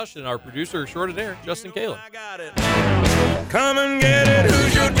 Nick Roush, and our producer extraordinaire, Justin Kalen. I got it. Come and get it.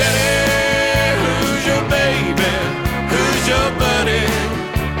 Who's your daddy? Who's your baby? Who's your buddy?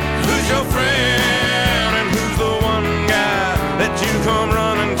 Who's your friend? And who's the one guy that you come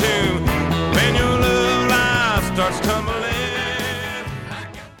running to when your love life starts tumbling?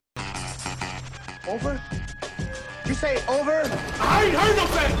 Over? You say over? I ain't heard no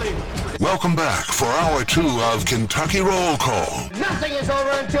family. Welcome back for Hour 2 of Kentucky Roll Call. Nothing is over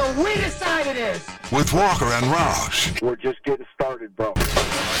until we decide it is. With Walker and Roush. We're just getting started, bro.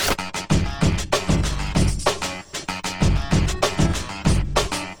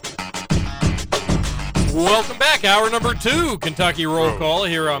 Welcome back. Hour number 2, Kentucky Roll Call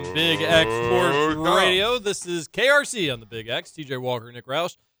here on Big X Sports Radio. This is KRC on the Big X. TJ Walker, Nick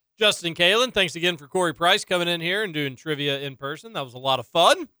Roush, Justin Kalen. Thanks again for Corey Price coming in here and doing trivia in person. That was a lot of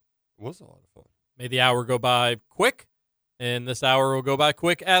fun. It was a lot of fun. Made the hour go by quick, and this hour will go by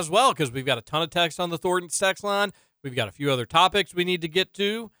quick as well because we've got a ton of text on the Thornton's text line. We've got a few other topics we need to get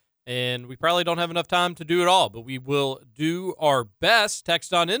to, and we probably don't have enough time to do it all, but we will do our best.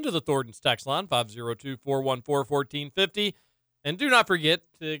 Text on into the Thornton's text line, 502-414-1450. And do not forget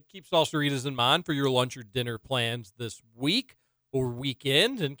to keep Salsaritas in mind for your lunch or dinner plans this week or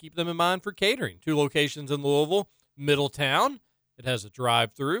weekend, and keep them in mind for catering. 2 locations in Louisville, Middletown. It has a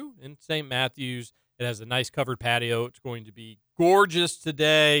drive-through. In St. Matthews, it has a nice covered patio. It's going to be gorgeous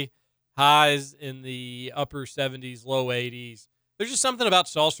today. Highs in the upper 70s, low 80s. There's just something about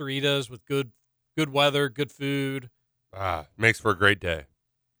Salsaritas with good weather, good food. Makes for a great day.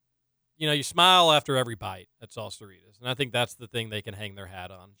 You know, you smile after every bite at Salsaritas, and I think that's the thing they can hang their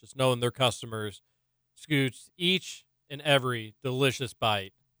hat on. Just knowing their customers, Scoots, each and every delicious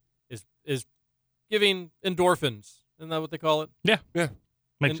bite is giving endorphins. Isn't that what they call it? Yeah.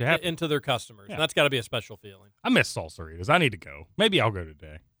 Makes you happy. Into their customers. Yeah. And that's got to be a special feeling. I miss Salsaritas. I need to go. Maybe I'll go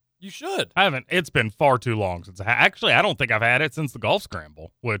today. You should. I haven't. It's been far too long since actually, I don't think I've had it since the golf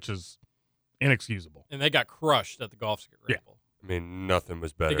scramble, which is inexcusable. And they got crushed at the golf scramble. Yeah. I mean, nothing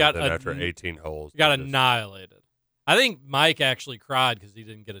was better got than after 18 holes. Got annihilated. I think Mike actually cried because he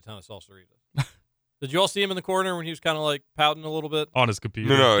didn't get a ton of Salsaritas. Did you all see him in the corner when he was kind of like pouting a little bit? On his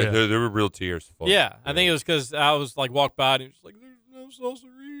computer. No, Yeah. there were real tears. flowing. Yeah, I think it was because I was like walked by and he was like, "There's no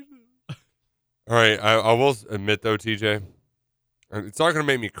Salsarita." All right, I will admit though, TJ, it's not going to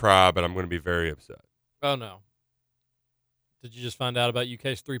make me cry, but I'm going to be very upset. Oh no! Did you just find out about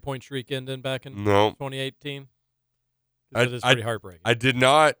UK's 3-point streak ending back in No. 2018? That is pretty heartbreaking. I did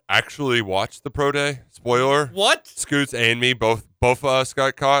not actually watch the pro day. Spoiler. What? Scoots and me, both of us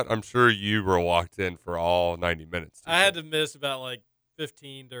got caught. I'm sure you were locked in for all 90 minutes. I had to miss about like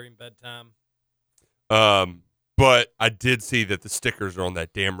 15 during bedtime. But I did see that the stickers are on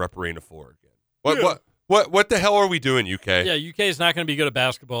that damn Rep Arena floor again. What the hell are we doing, UK? Yeah, UK is not going to be good at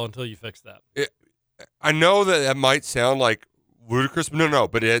basketball until you fix that. I know that might sound like ludicrous, but no,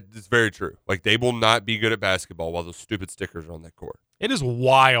 but it's very true. Like, they will not be good at basketball while those stupid stickers are on that court. It is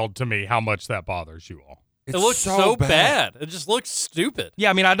wild to me how much that bothers you all. It looks so bad. It just looks stupid. Yeah,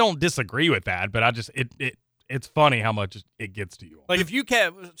 I mean, I don't disagree with that, but I just it's funny how much it gets to you all. Like, if you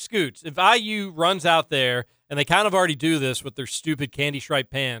can't, Scoots, if IU runs out there, and they kind of already do this with their stupid candy stripe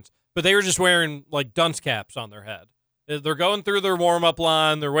pants, but they were just wearing, like, dunce caps on their head. They're going through their warm-up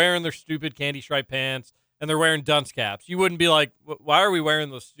line, they're wearing their stupid candy stripe pants, and they're wearing dunce caps. You wouldn't be like, why are we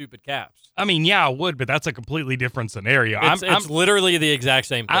wearing those stupid caps? I mean, yeah, I would, but that's a completely different scenario. It's literally the exact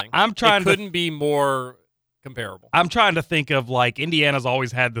same thing. I'm trying it couldn't be more comparable. I'm trying to think of, like, Indiana's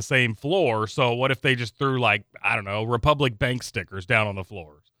always had the same floor, so what if they just threw, like, I don't know, Republic Bank stickers down on the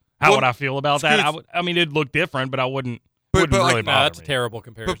floors? How would I feel about that? I mean, it'd look different, but I wouldn't really bother that's me. a terrible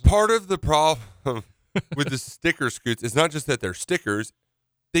comparison. But part of the problem with the sticker Scoots is not just that they're stickers.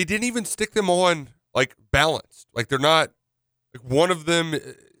 They didn't even stick them on, like, balanced. Like, they're not, like, one of them.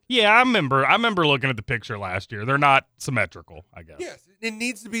 Yeah, I remember looking at the picture last year. They're not symmetrical, I guess. Yes, it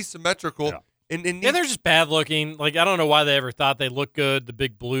needs to be symmetrical. Yeah. And they're just bad looking. Like, I don't know why they ever thought they looked good. The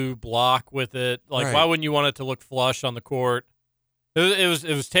big blue block with it. Like, Right. Why wouldn't you want it to look flush on the court? It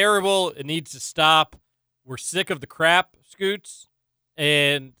was terrible. It needs to stop. We're sick of the crap, Scoots,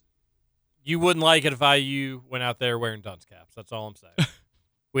 and you wouldn't like it if IU went out there wearing dunce caps. That's all I'm saying.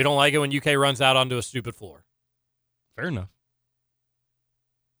 We don't like it when UK runs out onto a stupid floor. Fair enough.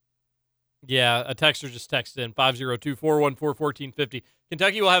 Yeah, a texter just texted in 502-414-1450.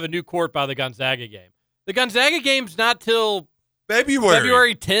 Kentucky will have a new court by the Gonzaga game. The Gonzaga game's not till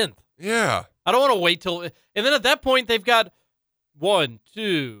February 10th. Yeah. I don't want to wait till, and then at that point they've got 1,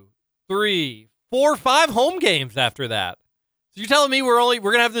 2, 3, 4, 5 home games after that. So you're telling me we're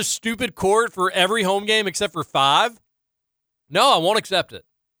gonna have this stupid court for every home game except for 5? No, I won't accept it.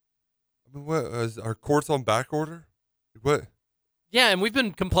 I mean, what is our courts on back order? What? Yeah, and we've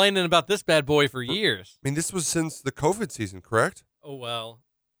been complaining about this bad boy for years. I mean, this was since the COVID season, correct? Oh well,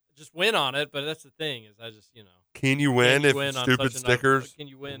 just win on it. But that's the thing is, I just Can you win if on stupid such an stickers? Can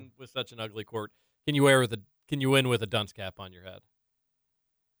you win with such an ugly court? Can you win with a dunce cap on your head?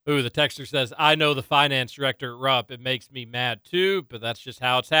 Ooh, the texter says, I know the finance director at Rupp. It makes me mad too, but that's just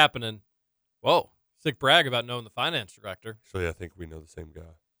how it's happening. Whoa, sick brag about knowing the finance director. Actually, I think we know the same guy.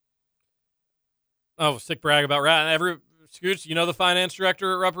 Oh, sick brag about Scoots, you know the finance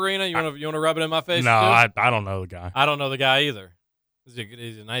director at Rupp Arena? You want to rub it in my face? No, I don't know the guy. I don't know the guy either. Is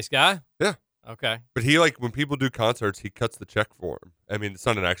he a nice guy? Yeah. Okay. But he, like, when people do concerts, he cuts the check for him. I mean, it's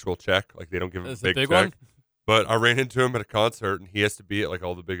not an actual check. Like, they don't give him Is a it big a big check. one? But I ran into him at a concert, and he has to be at, like,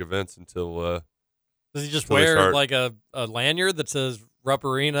 all the big events until Does he just until they wear start. like a lanyard that says Rupp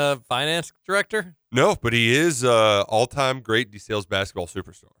Arena finance director? No, but he is all-time great DeSales basketball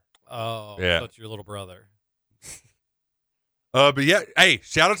superstar. Oh, Yeah. that's your little brother. But yeah, hey,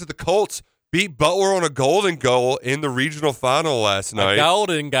 shout out to the Colts. Beat Butler on a golden goal in the regional final last night. A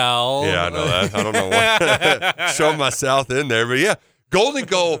golden goal. Yeah, I know that. I don't know why. Show my South in there. But yeah, golden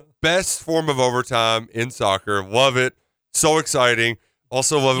goal, best form of overtime in soccer. Love it. So exciting.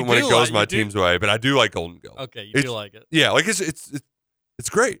 Also love it when it goes my team's way. But I do like golden goal. Okay, you do like it. Yeah, like it's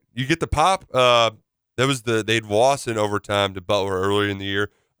great. You get the pop. They'd lost in overtime to Butler earlier in the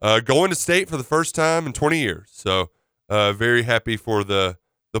year. Going to state for the first time in 20 years. So very happy for the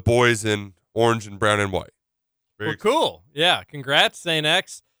boys in orange and brown and white. Well, cool. Yeah, congrats. St.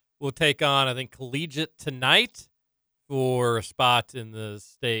 X will take on, I think, Collegiate tonight for a spot in the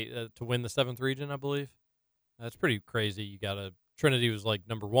state to win the 7th region, I believe. That's pretty crazy. You got Trinity was like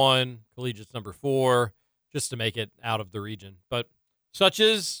number 1, Collegiate's number 4, just to make it out of the region. But such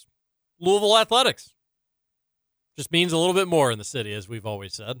is Louisville athletics. Just means a little bit more in the city, as we've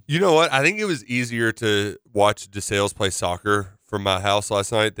always said. You know what? I think it was easier to watch DeSales play soccer from my house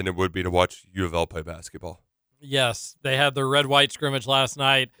last night than it would be to watch U of L play basketball. Yes, they had the red-white scrimmage last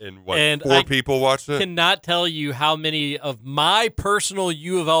night. And 4 people watched it? I cannot tell you how many of my personal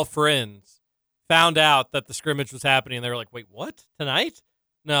U of L friends found out that the scrimmage was happening, and they were like, "Wait, what? Tonight?"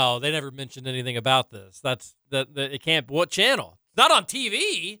 No, they never mentioned anything about this. That's it can't. What channel? It's not on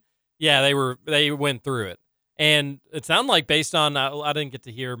TV. Yeah, they went through it, and it sounded like based on I didn't get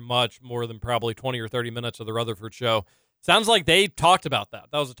to hear much more than probably 20 or 30 minutes of the Rutherford show. Sounds like they talked about that.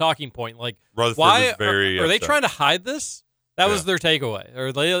 That was a talking point. Like, Rutherford why was very are they upset. trying to hide this? That was their takeaway.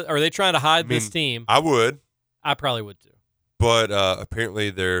 Are they trying to hide this team? I would. I probably would too. But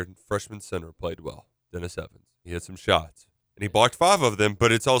apparently their freshman center played well, Dennis Evans. He had some shots, and he blocked 5 of them.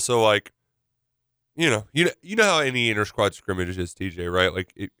 But it's also like, you know how any inter-squad scrimmage is, TJ, right?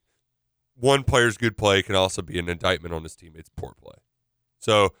 Like, one player's good play can also be an indictment on his teammates' poor play.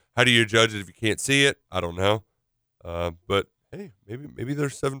 So how do you judge it if you can't see it? I don't know. But hey, maybe their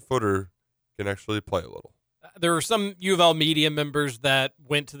 7-footer can actually play a little. There were some U of L media members that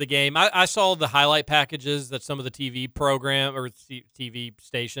went to the game. I saw the highlight packages that some of the TV program or TV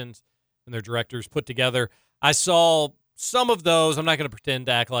stations and their directors put together. I saw some of those. I'm not going to pretend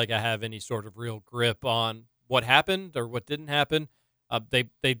to act like I have any sort of real grip on what happened or what didn't happen. They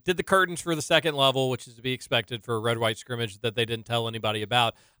did the curtains for the second level, which is to be expected for a red-white scrimmage that they didn't tell anybody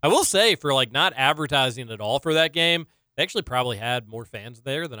about. I will say, for like not advertising at all for that game, they actually probably had more fans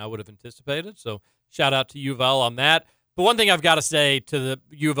there than I would have anticipated. So shout out to U of L on that. But one thing I've got to say to the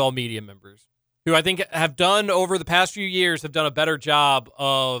U of L media members, who I think have done over the past few years, have done a better job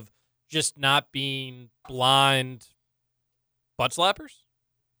of just not being blind butt slappers,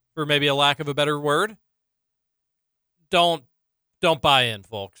 for maybe a lack of a better word. Don't buy in,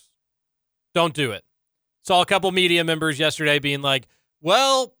 folks. Don't do it. Saw a couple media members yesterday being like,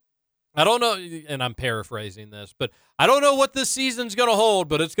 well, I don't know, and I'm paraphrasing this, but I don't know what this season's going to hold,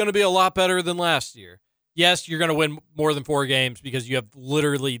 but it's going to be a lot better than last year. Yes, you're going to win more than 4 games because you have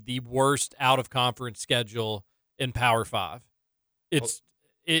literally the worst out-of-conference schedule in Power 5. It's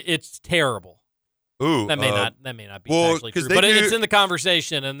terrible. Ooh, that may not be actually true, but it's in the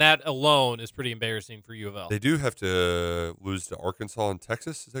conversation, and that alone is pretty embarrassing for U of L. They do have to lose to Arkansas and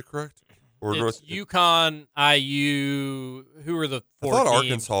Texas. Is that correct? Or it's UConn, IU. Who are the 4 I thought teams?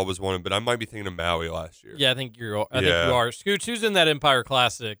 Arkansas was one, but I might be thinking of Maui last year. Yeah, I think you are. Scooch, who's in that Empire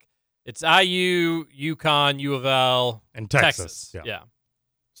Classic? It's IU, UConn, U of L, and Texas. Yeah.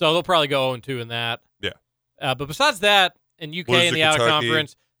 So they'll probably go 0-2 in that. Yeah. But besides that, in UK in the out of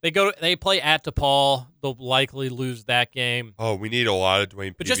conference, they play at DePaul. They'll likely lose that game. Oh, we need a lot of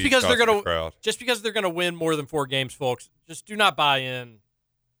Dwayne. But just because they're gonna win more than 4 games, folks, just do not buy in.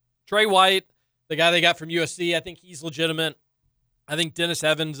 Trey White, the guy they got from USC, I think he's legitimate. I think Dennis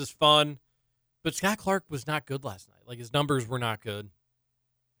Evans is fun. But Scott Clark was not good last night. Like, his numbers were not good.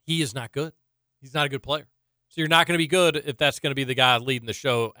 He is not good. He's not a good player. So you're not going to be good if that's going to be the guy leading the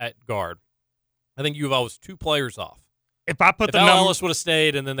show at guard. I think U of L was 2 players off. If Al Ellis would have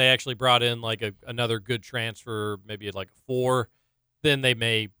stayed and then they actually brought in like another good transfer, maybe like a 4, then they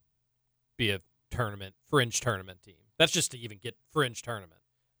may be a fringe tournament team. That's just to even get fringe tournament.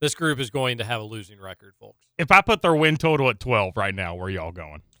 This group is going to have a losing record, folks. If I put their win total at 12 right now, where y'all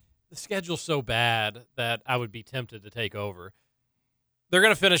going? The schedule's so bad that I would be tempted to take over. They're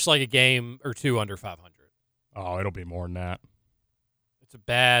going to finish like a game or 2 under 500. Oh, it'll be more than that. It's a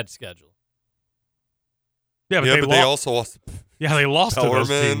bad schedule. Yeah, but they also lost. Yeah, they lost to those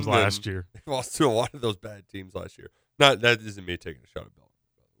teams last year. They lost to a lot of those bad teams last year. That isn't me taking a shot at Belton,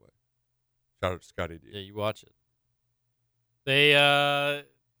 by the way. Shout out to Scotty D. Yeah, you watch it. They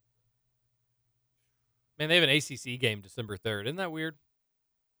they have an ACC game December 3rd. Isn't that weird?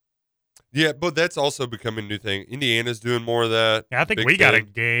 Yeah, but that's also becoming a new thing. Indiana's doing more of that. Yeah, I think we got a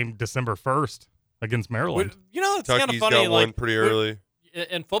game December 1st against Maryland. It's kind of funny. Kentucky's got one pretty early.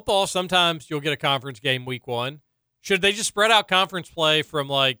 In football, sometimes you'll get a conference game week 1. Should they just spread out conference play from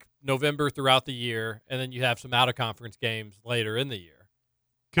like November throughout the year, and then you have some out-of-conference games later in the year?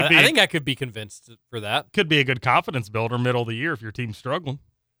 I think I could be convinced for that. Could be a good confidence builder middle of the year if your team's struggling.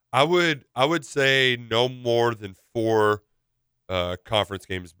 I would say no more than 4 conference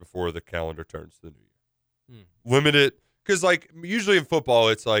games before the calendar turns to the new year. Limit it, because like usually in football,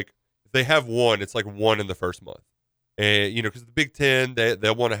 it's like if they have 1, it's like 1 in the first month, and because the Big Ten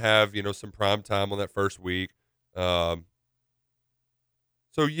they'll want to have some prime time on that first week. So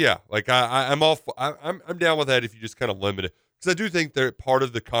yeah, like I'm down with that if you just kind of limit it, because I do think they're part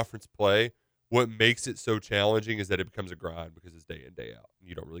of the conference play. What makes it so challenging is that it becomes a grind because it's day in, day out, and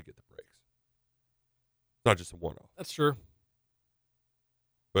you don't really get the breaks. It's not just a one-off. That's true.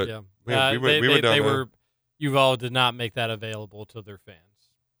 But yeah, we went down there. UVL did not make that available to their fans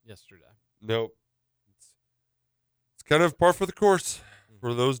yesterday. Nope. It's kind of par for the course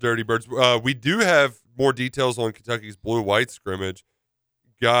for those dirty birds. We do have more details on Kentucky's blue-white scrimmage.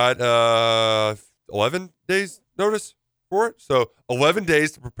 got 11 days notice for it. So 11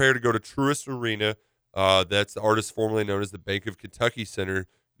 days to prepare to go to Truist Arena. That's the artist formerly known as the Bank of Kentucky Center,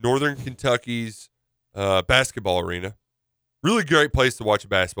 Northern Kentucky's basketball arena. Really great place to watch a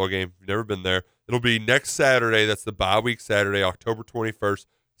basketball game. If you've never been there, it'll be next Saturday. That's the bye week Saturday, October 21st,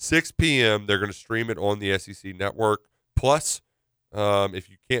 6 p.m. They're going to stream it on the SEC Network. Plus, if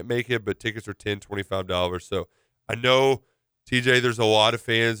you can't make it, but tickets are $10, $25. So I know, TJ, there's a lot of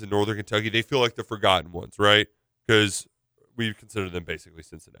fans in Northern Kentucky. They feel like the forgotten ones, right? Because we consider them basically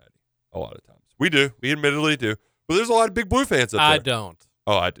Cincinnati a lot of times. We do. We admittedly do. But there's a lot of Big Blue fans up there. I don't.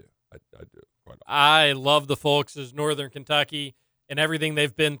 Oh, I do. I do. Quite often. I love the folks of Northern Kentucky and everything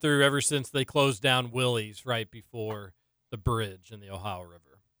they've been through ever since they closed down Willie's right before the bridge in the Ohio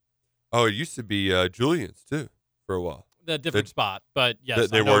River. Oh, it used to be Julian's, too, for a while. The different spot, but yes,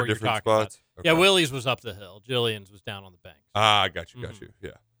 they I know were what you're different talking spots? about. Yeah, Willie's was up the hill. Jillian's was down on the banks. Ah, I got you.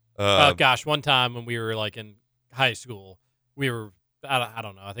 Yeah. Gosh, one time when we were like in high school, we were, I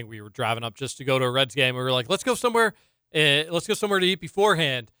don't know, I think we were driving up just to go to a Reds game. We were like, let's go somewhere to eat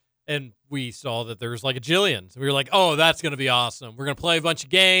beforehand. And we saw that there was like a Jillian's. We were like, oh, that's going to be awesome. We're going to play a bunch of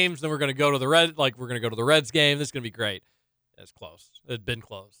games. Then we're going to go to the Reds game. This is going to be great. It's close. It had been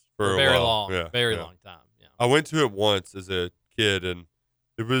closed for a very long time. Yeah. I went to it once as a kid, and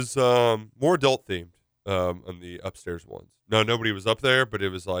it was more adult themed on the upstairs ones. No, nobody was up there, but it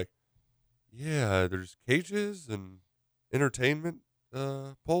was like, yeah, there's cages and entertainment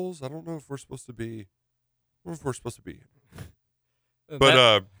poles. I don't know if we're supposed to be.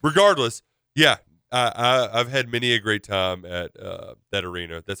 But regardless, yeah, I've had many a great time at that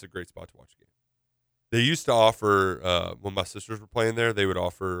arena. That's a great spot to watch a game. They used to offer, when my sisters were playing there, they would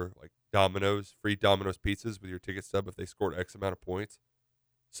offer like free Domino's pizzas with your ticket stub if they scored X amount of points.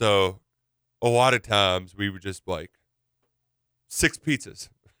 So a lot of times we would just like 6 pizzas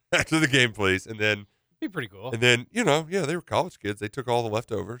after the game, please. And then be pretty cool. And then, they were college kids. They took all the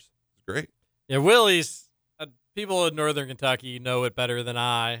leftovers. It was great. Yeah, Willie's, people in Northern Kentucky know it better than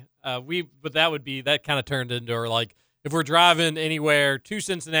I. But that kind of turned into our, like, if we're driving anywhere to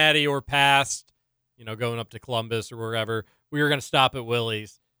Cincinnati or past, going up to Columbus or wherever, we were going to stop at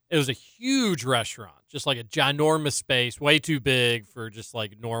Willie's. It was a huge restaurant, just like a ginormous space, way too big for just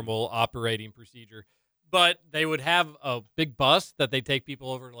like normal operating procedure. But they would have a big bus that they take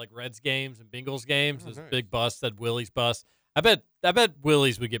people over to like Reds games and Bengals games. This big bus, that Willie's bus. I bet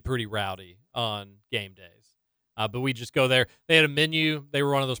Willie's would get pretty rowdy on game days. But we just go there. They had a menu. They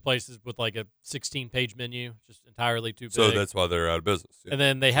were one of those places with like a 16-page menu, just entirely too big. So that's why they're out of business. Yeah. And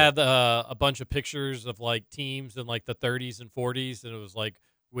then they had a bunch of pictures of like teams in like the 30s and 40s, and it was like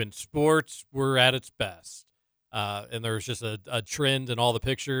when sports were at its best. And there was just a trend in all the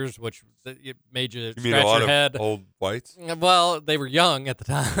pictures, which it made you scratch your head. Old whites? Well, they were young at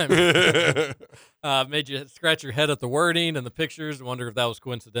the time. Made you scratch your head at the wording and the pictures and wonder if that was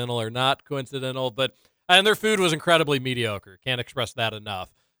coincidental or not coincidental. And their food was incredibly mediocre. Can't express that enough.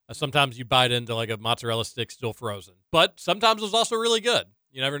 Sometimes you bite into like a mozzarella stick still frozen. But sometimes it was also really good.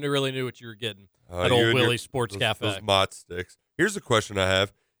 You never really knew what you were getting at Old Willie's Sports Cafe. Those mozz sticks. Here's a question I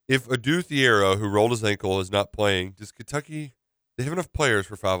have. If Adu Thiero, who rolled his ankle, is not playing, does Kentucky, they have enough players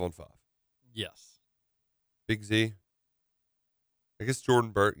for 5-on-5? Yes. Big Z? I guess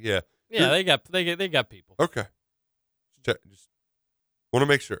Jordan Burke, yeah. Yeah, they got people. Okay. Just want to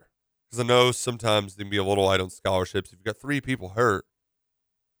make sure. Because I know sometimes they can be a little light on scholarships. If you've got 3 people hurt.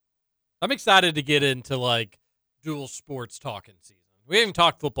 I'm excited to get into like dual sports talking season. We haven't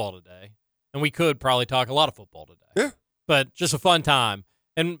talked football today, and we could probably talk a lot of football today. Yeah. But just a fun time.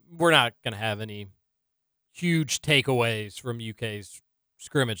 And we're not going to have any huge takeaways from UK's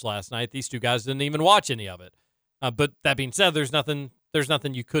scrimmage last night. These two guys didn't even watch any of it. But that being said, there's nothing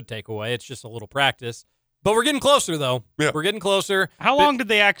you could take away. It's just a little practice. But we're getting closer, though. Yeah. We're getting closer. How long did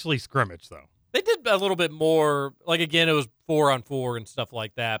they actually scrimmage, though? They did a little bit more. Like, again, it was 4-on-4 and stuff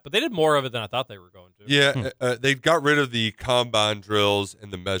like that. But they did more of it than I thought they were going to. Yeah, they got rid of the combine drills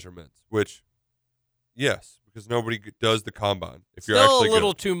and the measurements, which, yes, because nobody does the combine. If you're actually a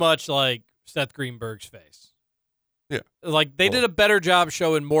little too much like Seth Greenberg's face. Yeah. Like, they did a better job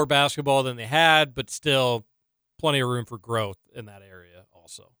showing more basketball than they had, but still plenty of room for growth in that area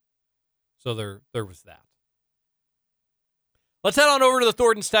also. So there was that. Let's head on over to the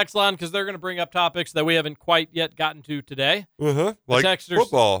Thornton's text line because they're going to bring up topics that we haven't quite yet gotten to today. Like texters,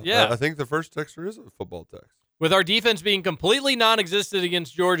 football. Yeah. I think the first texter is a football text. With our defense being completely non-existent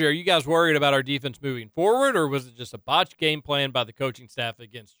against Georgia, are you guys worried about our defense moving forward, or was it just a botched game plan by the coaching staff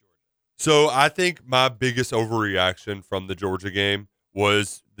against Georgia? So I think my biggest overreaction from the Georgia game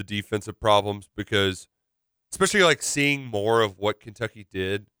was the defensive problems because especially like seeing more of what Kentucky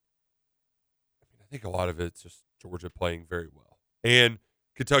did. I think a lot of it's just Georgia playing very well. And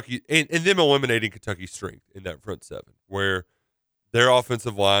Kentucky, and them eliminating Kentucky's strength in that front seven, where their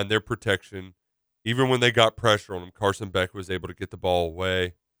offensive line, their protection, even when they got pressure on them, Carson Beck was able to get the ball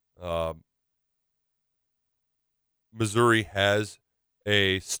away. Missouri has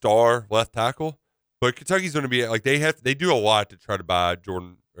a star left tackle, but Kentucky's going to be like they do a lot to try to buy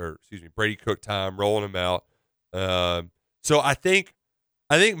Brady Cook time, rolling him out. So I think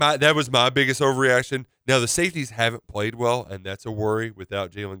that was my biggest overreaction. Now the safeties haven't played well, and that's a worry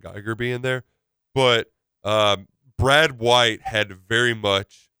without Jalen Geiger being there. But Brad White had very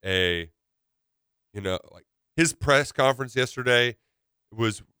much like his press conference yesterday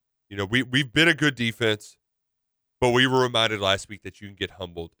was, we've been a good defense, but we were reminded last week that you can get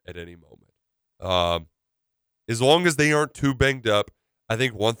humbled at any moment. As long as they aren't too banged up, I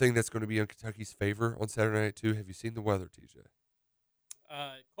think one thing that's going to be in Kentucky's favor on Saturday night too. Have you seen the weather, TJ?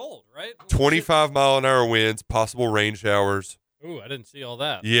 Cold, right? 25-mile-an-hour winds, possible rain showers. Ooh, I didn't see all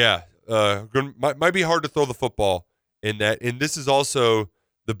that. Yeah, might be hard to throw the football in that. And this is also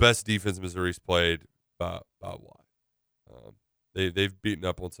the best defense Missouri's played by a lot. They've beaten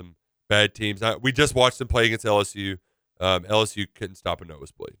up on some bad teams. We just watched them play against LSU. LSU couldn't stop a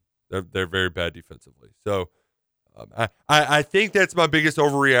nosebleed. They're very bad defensively. So I think that's my biggest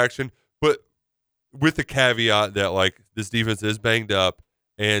overreaction, but with the caveat that like this defense is banged up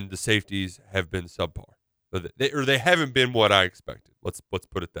and the safeties have been subpar. They haven't been what I expected. Let's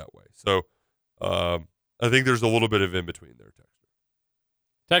put it that way. So I think there's a little bit of in between there, Texter.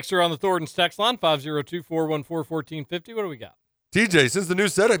 Texter on the Thornton's text line, 502-414-1450. What do we got? TJ, since the new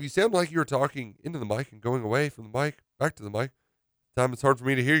setup, you sound like you were talking into the mic and going away from the mic, back to the mic. Time it's hard for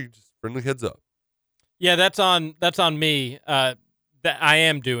me to hear you. Just friendly heads up. Yeah, that's on me. That I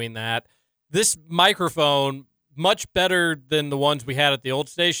am doing that. This microphone, much better than the ones we had at the old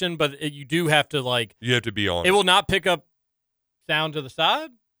station, but you do have to you have to be on. It will not pick up sound to the side.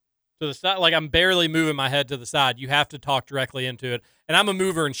 Like I'm barely moving my head to the side. You have to talk directly into it. And I'm a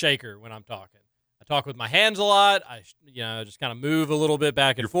mover and shaker when I'm talking. I talk with my hands a lot. I just kind of move a little bit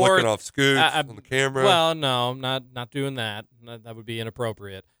back and forth. You're flicking off scoots on the camera. Well, no, I'm not doing that. That would be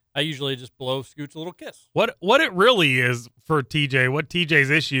inappropriate. I usually just blow Scoots a little kiss. What it really is for TJ, what TJ's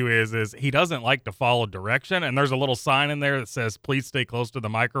issue is he doesn't like to follow direction, and there's a little sign in there that says, please stay close to the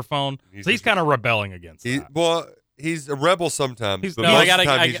microphone. He's kind of rebelling against that. Well, he's a rebel sometimes, but most of the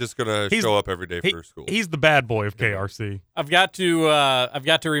time he's just going to show up every day for school. He's the bad boy of KRC. I've got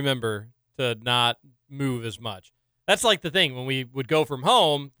to remember to not move as much. That's like the thing. When we would go from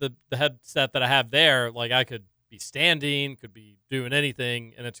home, the headset that I have there, like I could be standing, could be doing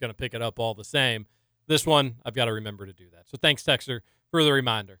anything, and it's going to pick it up all the same. This one, I've got to remember to do that. So thanks, Texter, for the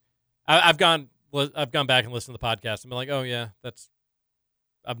reminder. I've gone back and listened to the podcast and been like, oh yeah,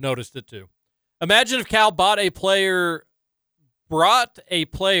 I've noticed it too. Imagine if Cal brought a player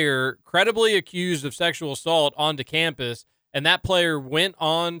credibly accused of sexual assault onto campus, and that player went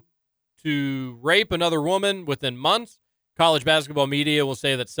on to rape another woman within months. College basketball media will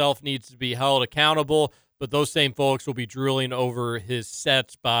say that Self needs to be held accountable, but those same folks will be drooling over his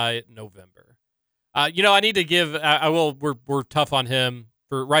sets by November. I need to give. I will. We're tough on him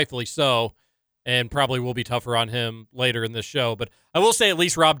for rightfully so, and probably will be tougher on him later in this show. But I will say at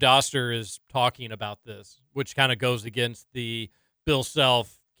least Rob Doster is talking about this, which kind of goes against the Bill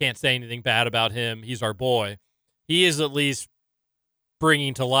Self can't say anything bad about him. He's our boy. He is at least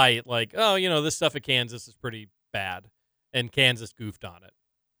bringing to light like, oh, this stuff at Kansas is pretty bad, and Kansas goofed on it.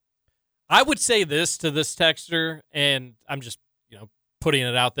 I would say this to this texter, and I'm just, putting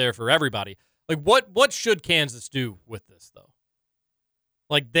it out there for everybody. Like, what should Kansas do with this, though?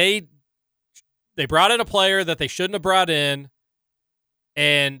 Like, they brought in a player that they shouldn't have brought in,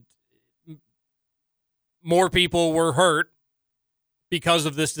 and more people were hurt because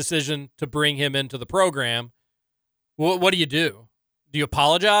of this decision to bring him into the program. What do you do? Do you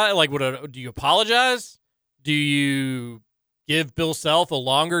apologize? Do you apologize? Do you give Bill Self a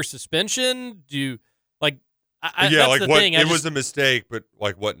longer suspension? That's the thing. It was a mistake, but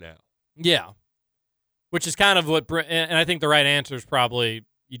what now? Yeah, which is kind of and I think the right answer is probably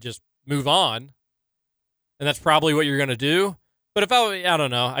you just move on, and that's probably what you're going to do. But if I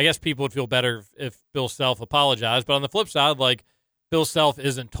don't know, I guess people would feel better if Bill Self apologized. But on the flip side, Bill Self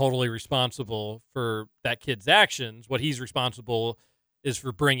isn't totally responsible for that kid's actions. What he's responsible is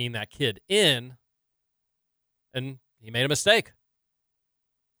for bringing that kid in, and he made a mistake.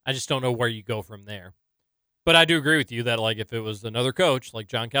 I just don't know where you go from there. But I do agree with you that, if it was another coach, like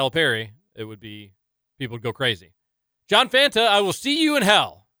John Calipari, people would go crazy. John Fanta, I will see you in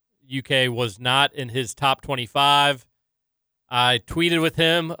hell. UK was not in his top 25. I tweeted with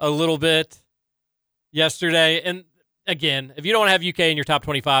him a little bit yesterday. And again, if you don't have UK in your top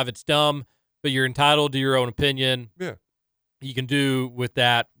 25, it's dumb, but you're entitled to your own opinion. Yeah. You can do with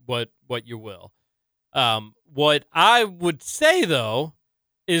that what you will. What I would say, though,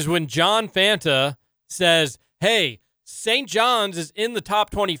 is when John Fanta says, hey, St. John's is in the top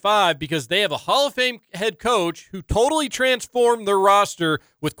 25 because they have a Hall of Fame head coach who totally transformed their roster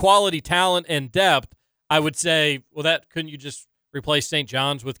with quality talent and depth, I would say, well, couldn't you just replace St.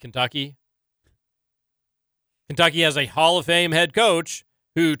 John's with Kentucky? Kentucky has a Hall of Fame head coach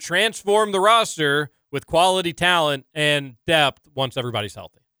who transformed the roster with quality talent and depth once everybody's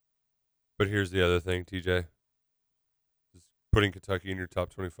healthy. But here's the other thing, TJ. Does putting Kentucky in your top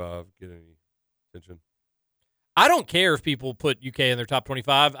 25 get any attention? I don't care if people put UK in their top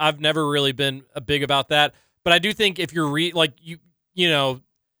 25. I've never really been big about that. But I do think if you're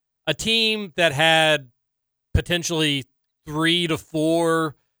a team that had potentially 3 to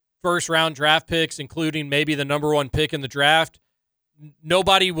 4 first-round draft picks, including maybe the number 1 pick in the draft,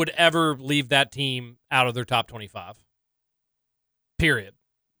 nobody would ever leave that team out of their top 25. Period.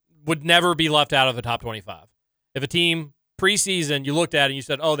 Would never be left out of the top 25. If a team preseason you looked at it and you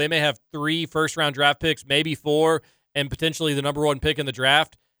said, oh, they may have 3 first-round draft picks, maybe 4, and potentially the number 1 pick in the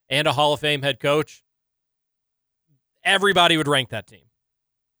draft and a Hall of Fame head coach, everybody would rank that team.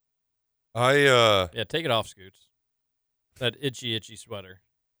 Yeah, take it off, Scoots. That itchy sweater.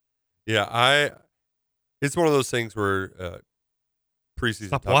 Yeah, it's one of those things where preseason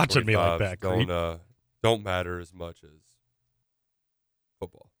Stop top watching me like that, don't matter as much as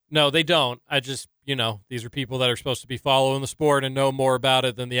football. No, they don't. I just, these are people that are supposed to be following the sport and know more about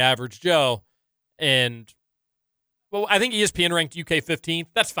it than the average Joe. And, well, I think ESPN ranked UK 15th.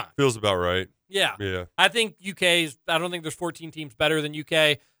 That's fine. Feels about right. Yeah. Yeah. I think I don't think there's 14 teams better than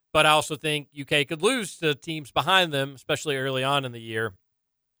UK, but I also think UK could lose to teams behind them, especially early on in the year.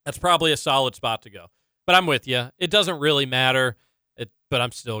 That's probably a solid spot to go. But I'm with you. It doesn't really matter, but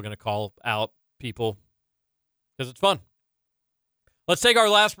I'm still going to call out people because it's fun. Let's take our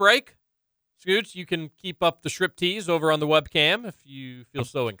last break. Scoots, you can keep up the striptease over on the webcam if you feel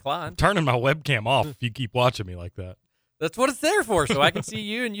so inclined. I'm turning my webcam off if you keep watching me like that. That's what it's there for, so I can see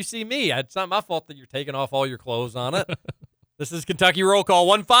you and you see me. It's not my fault that you're taking off all your clothes on it. This is Kentucky Roll Call.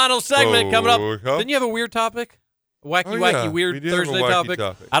 One final segment coming up. Didn't you have a weird topic? Wacky, weird Thursday topic?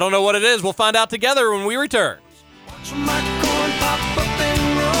 I don't know what it is. We'll find out together when we return. Watch my corn pop up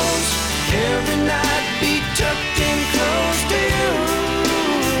and rose. Every night be tucked in close to you.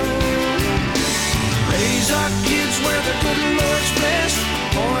 Raise our kids where the good Lord's blessed.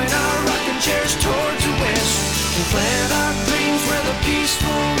 Point our rocking chairs towards the west. And plant our dreams where the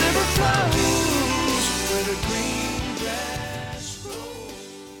peaceful river flows. Where the green grass grows.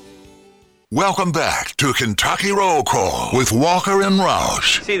 Welcome back to Kentucky Roll Call with Walker and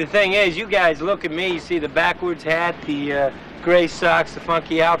Roush. See, the thing is, you guys look at me, you see the backwards hat, the gray socks, the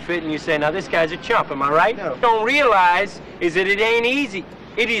funky outfit, and you say, now this guy's a chump, am I right? No. Don't realize is that it ain't easy.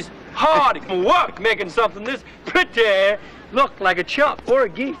 It is hard work making something this pretty look like a chump or a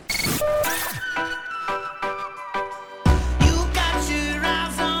geek.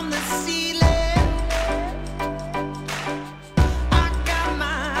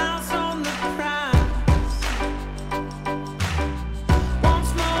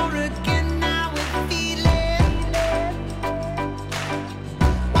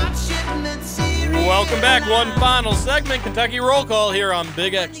 Welcome back. One final segment, Kentucky Roll Call here on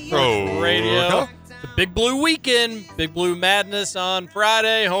Big X Sports Radio. The Big Blue weekend, Big Blue Madness on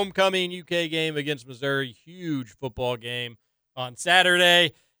Friday, homecoming UK game against Missouri, huge football game on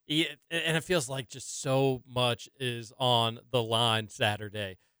Saturday. And it feels like just so much is on the line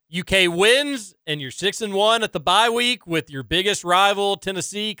Saturday. UK wins, and you're 6-1 at the bye week with your biggest rival,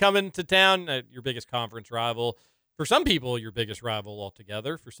 Tennessee, coming to town, your biggest conference rival. For some people, your biggest rival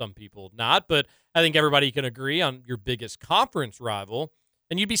altogether. For some people, not. But I think everybody can agree on your biggest conference rival,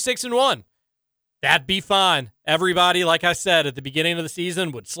 and you'd be 6-1. That'd be fine. Everybody, like I said at the beginning of the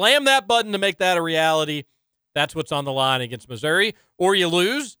season, would slam that button to make that a reality. That's what's on the line against Missouri. Or you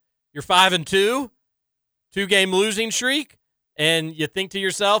lose. You're 5-2, 2-game losing streak, and you think to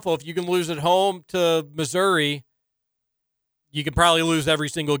yourself, well, if you can lose at home to Missouri, you can probably lose every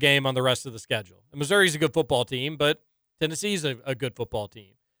single game on the rest of the schedule. And Missouri's a good football team, but Tennessee's a good football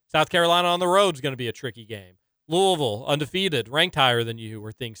team. South Carolina on the road is going to be a tricky game. Louisville, undefeated, ranked higher than you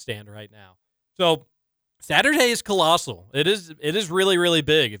where things stand right now. So Saturday is colossal. It is really, really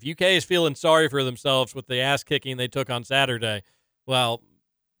big. If UK is feeling sorry for themselves with the ass kicking they took on Saturday, well,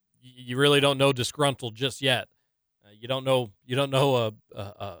 you really don't know disgruntled just yet. You don't know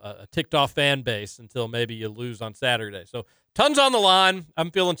a ticked off fan base until maybe you lose on Saturday. So tons on the line.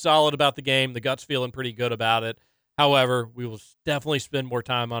 I'm feeling solid about the game. The gut's feeling pretty good about it. However, we will definitely spend more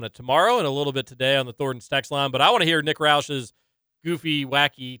time on it tomorrow and a little bit today on the Thornton's text line. But I want to hear Nick Roush's goofy,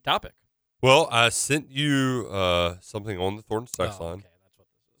 wacky topic. Well, I sent you something on the Thornton's text line. Okay, that's what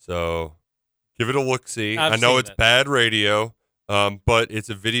this is. So give it a look-see. I've I know seen it's it. bad radio, but it's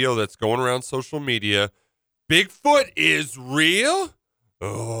a video that's going around social media. Bigfoot is real?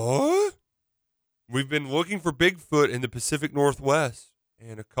 Oh? We've been looking for Bigfoot in the Pacific Northwest,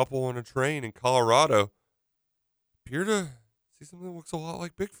 and a couple on a train in Colorado appear to see something that looks a lot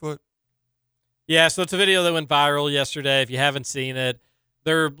like Bigfoot. Yeah, so it's a video that went viral yesterday. If you haven't seen it,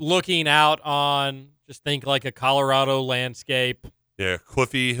 they're looking out on, just think like a Colorado landscape. Yeah,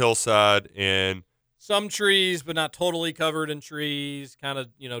 cliffy hillside and Some trees, but not totally covered in trees, kind of,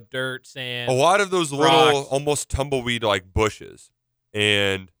 dirt, sand. a lot of those little rocks. almost tumbleweed-like bushes.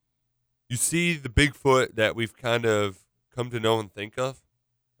 And you see the Bigfoot that we've kind of come to know and think of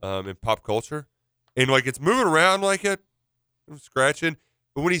in pop culture. And, it's moving around like it, scratching.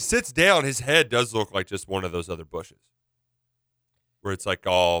 But when he sits down, his head does look like just one of those other bushes where it's,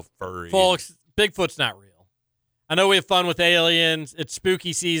 all furry. Folks, Bigfoot's not real. I know we have fun with aliens. It's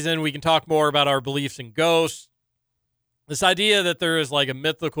spooky season. We can talk more about our beliefs in ghosts. This idea that there is, a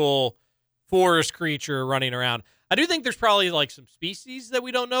mythical forest creature running around. I do think there's probably, some species that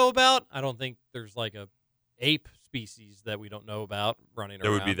we don't know about. I don't think there's, a ape species that we don't know about running That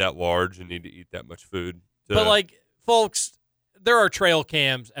around. would be that large and need to eat that much food. But folks, there are trail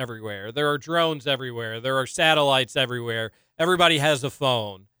cams everywhere. There are drones everywhere. There are satellites everywhere. Everybody has a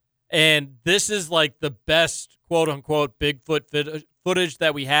phone. And this is the best quote unquote Bigfoot footage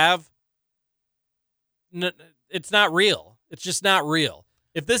that we have. It's not real. It's just not real.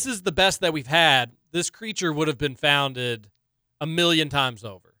 If this is the best that we've had, this creature would have been founded 1 million times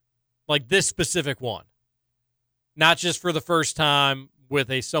over. This specific one. Not just for the first time with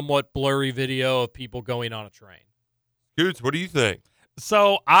a somewhat blurry video of people going on a train. Scoots, what do you think?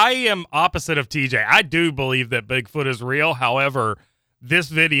 So I am opposite of TJ. I do believe that Bigfoot is real. However, this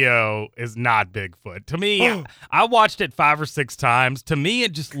video is not Bigfoot. To me, I watched it 5 or 6 times. To me,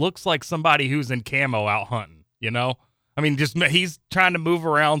 it just looks like somebody who's in camo out hunting, I mean, he's trying to move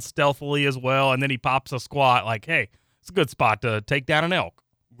around stealthily as well, and then he pops a squat hey, it's a good spot to take down an elk.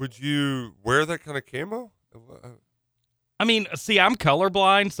 Would you wear that kind of camo? I mean, see, I'm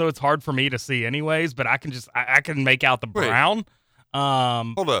colorblind, so it's hard for me to see anyways, but I can make out the brown.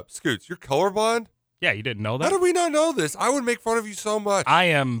 Hold up, Scoots, you're colorblind? Yeah, you didn't know that? How did we not know this? I would make fun of you so much. I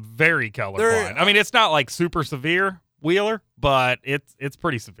am very colorblind. I mean, it's not super severe, Wheeler, but it's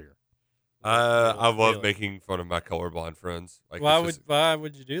pretty severe. I love making fun of my colorblind friends. Why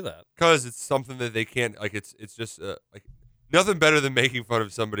would you do that? Because it's something that they can't. It's just nothing better than making fun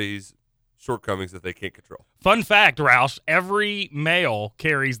of somebody's shortcomings that they can't control. Fun fact, Roush: every male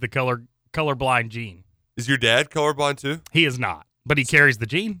carries the colorblind gene. Is your dad colorblind too? He is not, but he carries the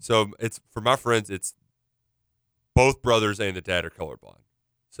gene. So it's for my friends. It's both brothers and the dad are colorblind.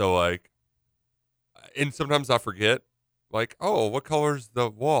 So and sometimes I forget. Oh, what color's the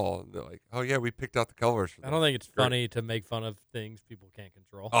wall? And they're like, oh, yeah, we picked out the colors. I don't think it's funny to make fun of things people can't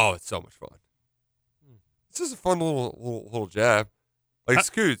control. Oh, it's so much fun. This is a fun little jab.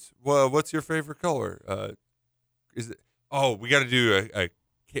 Scoots, well, what's your favorite color? Is it? Oh, we got to do a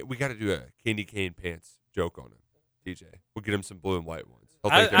candy cane pants joke on him, TJ. We'll get him some blue and white ones.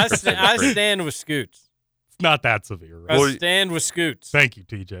 I stand with Scoots. It's not that severe. Right? I stand with Scoots. Thank you,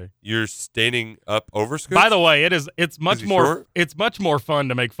 TJ. You're standing up over Scoots? By the way, it's much more short? It's much more fun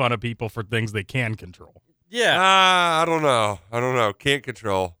to make fun of people for things they can control. Yeah. I don't know. Can't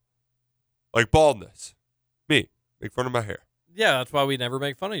control. Baldness. Me. Make fun of my hair. Yeah, that's why we never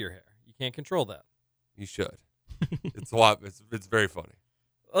make fun of your hair. You can't control that. You should. It's a lot. It's very funny.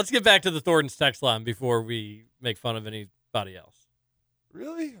 Let's get back to the Thornton's text line before we make fun of anybody else.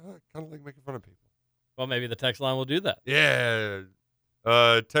 Really? I kind of like making fun of people. Well, maybe the text line will do that. Yeah.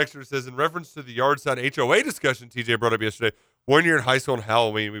 Texter says, in reference to the yard sign HOA discussion TJ brought up yesterday, one year in high school on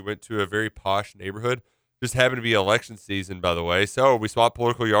Halloween, we went to a very posh neighborhood. Just happened to be election season, by the way. So we swapped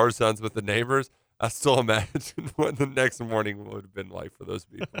political yard signs with the neighbors. I still imagine what the next morning would have been like for those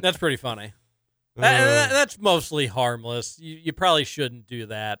people. That's pretty funny. That's mostly harmless. You probably shouldn't do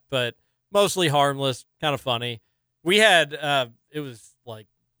that, but mostly harmless, kind of funny. We had, it was like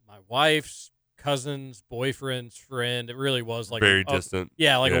my wife's cousin's boyfriend's friend. It really was like very distant.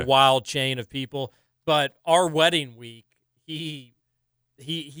 A wild chain of people. But our wedding week, he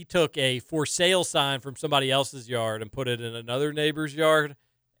took a for sale sign from somebody else's yard and put it in another neighbor's yard,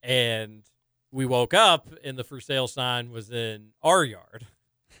 and we woke up and the for sale sign was in our yard.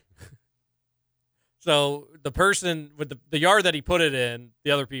 So the person with the yard that he put it in,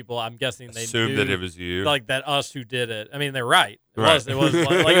 the other people, I'm guessing they assumed knew, that it was you, like that us who did it. I mean, they're right. It Right. was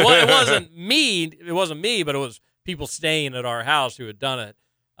like it wasn't me. It wasn't me, but it was people staying at our house who had done it.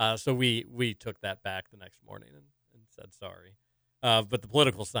 So we took that back the next morning and said sorry. But the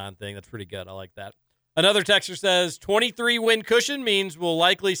political sign thing, that's pretty good. I like that. Another texter says 23 win cushion means we'll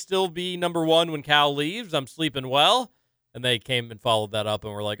likely still be number one when Cal leaves. I'm sleeping well. And they came and followed that up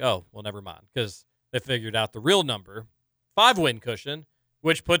and were like, oh, well, never mind. Because they figured out the real number, 5 win cushion,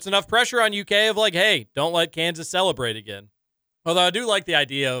 which puts enough pressure on UK of like, hey, don't let Kansas celebrate again. Although I do like the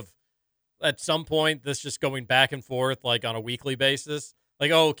idea of at some point this just going back and forth like on a weekly basis.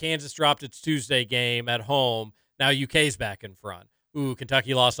 Like, oh, Kansas dropped its Tuesday game at home. Now UK's back in front. Ooh,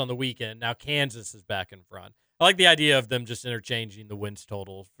 Kentucky lost on the weekend. Now Kansas is back in front. I like the idea of them just interchanging the wins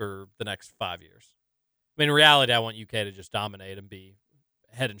total for the next 5 years. I mean, in reality, I want UK to just dominate and be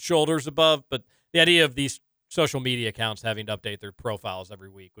head and shoulders above. But the idea of these social media accounts having to update their profiles every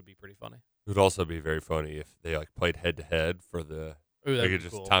week would be pretty funny. It would also be very funny if they like played head to head for the. Ooh, like that'd it be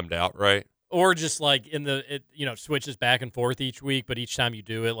just cool. timed out, right? Or just like it switches back and forth each week, but each time you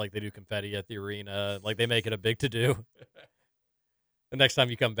do it, like they do confetti at the arena, like they make it a big to do. The next time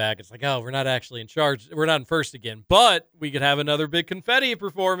you come back, it's like, oh, we're not actually in charge. We're not in first again, but we could have another big confetti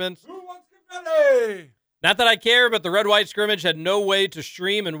performance. Who wants confetti? Not that I care, but the red-white scrimmage had no way to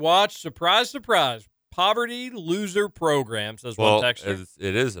stream and watch. Surprise, surprise. Poverty loser program, says one texter.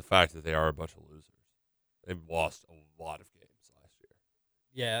 It is a fact that they are a bunch of losers. They've lost a lot of games last year.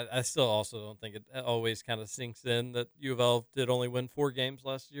 Yeah, I still also don't think it always kind of sinks in that U of L did only win 4 games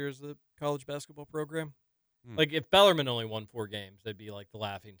last year as a college basketball program. Like, if Bellarmine only won 4 games, they'd be like the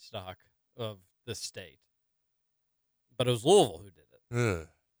laughing stock of the state. But it was Louisville who did it. Ugh.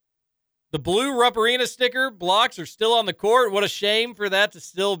 The blue Rupp Arena sticker blocks are still on the court. What a shame for that to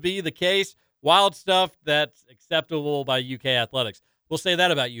still be the case. Wild stuff that's acceptable by UK athletics. We'll say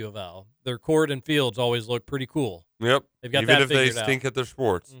that about U of L. Their court and fields always look pretty cool. Yep. They've got Even that if they figured stink out. at their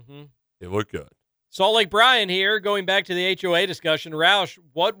sports, they look good. Salt Lake Brian here, going back to the HOA discussion. Roush,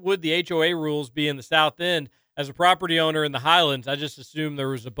 what would the HOA rules be in the South End? As a property owner in the Highlands, I just assumed there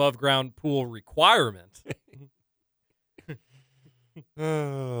was above-ground pool requirement.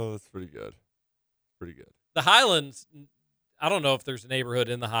 Oh, that's pretty good. Pretty good. The Highlands, I don't know if there's a neighborhood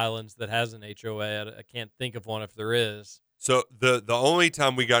in the Highlands that has an HOA. I can't think of one if there is. So the only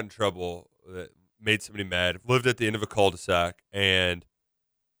time we got in trouble that made somebody mad, lived at the end of a cul-de-sac, and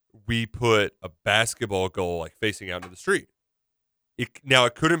we put a basketball goal like facing out into the street. Now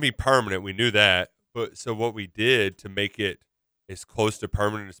it couldn't be permanent. We knew that. But so what we did to make it as close to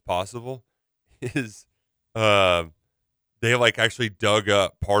permanent as possible is they like actually dug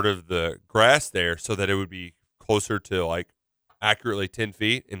up part of the grass there so that it would be closer to like accurately 10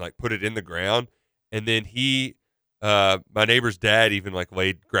 feet and like put it in the ground. And then my neighbor's dad even like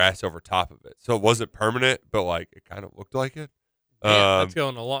laid grass over top of it. So it wasn't permanent, but like it kind of looked like it. Yeah, that's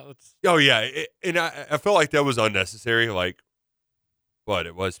going a lot. Oh yeah. And I felt like that was unnecessary. But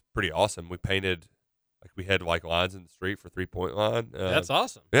it was pretty awesome. We painted, like we had like lines in the street for 3-point line. That's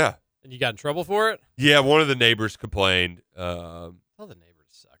awesome. Yeah. And you got in trouble for it? Yeah, one of the neighbors complained. Tell the neighbors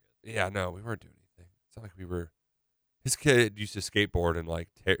to suck it. Yeah, no, we weren't doing anything. It's not like we were. His kid used to skateboard and like,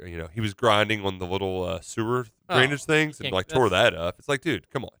 he was grinding on the little sewer drainage things and like tore that up. It's like, dude,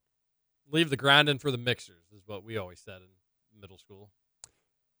 come on. Leave the grinding for the mixers is what we always said in middle school.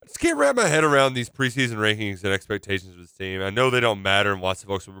 I just can't wrap my head around these preseason rankings and expectations of this team. I know they don't matter, and lots of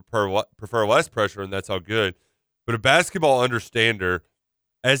folks would prefer less pressure, and that's all good. But as a basketball understander,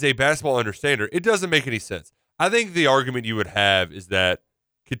 it doesn't make any sense. I think the argument you would have is that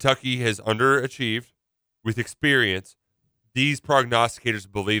Kentucky has underachieved with experience. These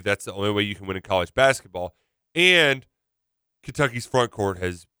prognosticators believe that's the only way you can win in college basketball, and Kentucky's front court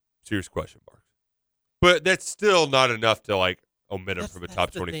has serious question marks. But that's still not enough to like omit them from a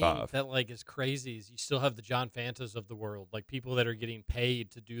top 25. That like is crazy. Is you still have the John Fantas of the world, like people that are getting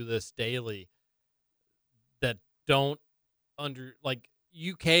paid to do this daily, that don't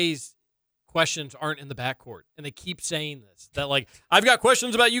UK's questions aren't in the backcourt, and they keep saying this. That like I've got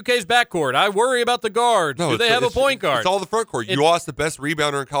questions about UK's backcourt. I worry about the guards. Do they have a point guard? It's all the front court. You lost the best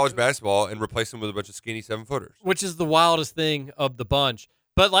rebounder in college basketball and replaced him with a bunch of skinny 7-footers, which is the wildest thing of the bunch.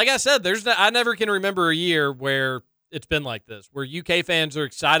 But like I said, I never can remember a year where it's been like this, where UK fans are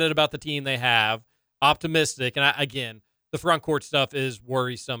excited about the team they have, optimistic. And again, the front court stuff is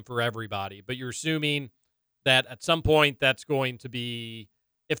worrisome for everybody, but you're assuming that at some point that's going to be,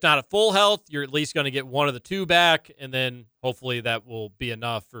 if not at full health, you're at least going to get one of the two back. And then hopefully that will be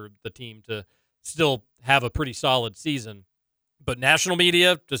enough for the team to still have a pretty solid season. But national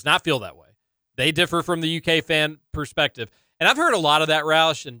media does not feel that way. They differ from the UK fan perspective. And I've heard a lot of that,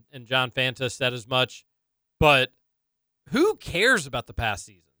 Roush, and John Fanta said as much. But who cares about the past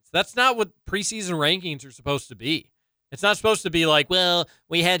seasons? That's not what preseason rankings are supposed to be. It's not supposed to be like, well,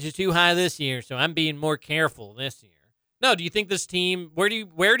 we had you too high this year, so I'm being more careful this year. No, do you think this team, where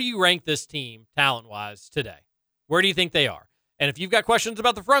do you rank this team talent-wise today? Where do you think they are? And if you've got questions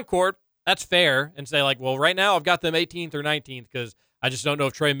about the front court, that's fair, and say like, well, right now I've got them 18th or 19th because I just don't know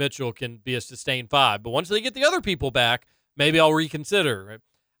if Trey Mitchell can be a sustained 5. But once they get the other people back, maybe I'll reconsider. Right?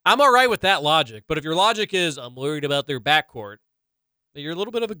 I'm all right with that logic, but if your logic is I'm worried about their backcourt, then you're a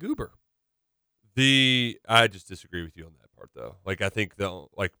little bit of a goober. I just disagree with you on that part, though. Like, I think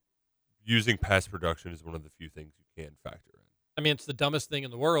using past production is one of the few things you can factor in. I mean, it's the dumbest thing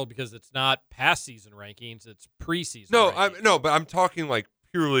in the world because it's not past season rankings; it's preseason. But I'm talking like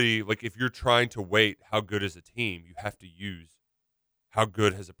purely like if you're trying to weight how good is a team, you have to use how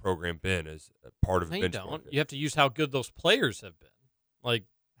good has a program been as a part of a benchmark. You don't. You have to use how good those players have been. Like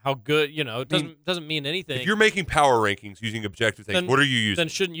how good, it doesn't mean anything. If you're making power rankings using objective things, what are you using? Then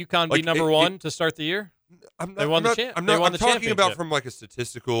shouldn't UConn be number one to start the year? I'm talking about from like a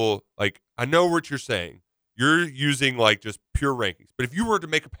statistical, like I know what you're saying. You're using like just pure rankings. But if you were to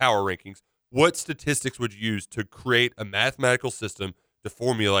make a power rankings, what statistics would you use to create a mathematical system to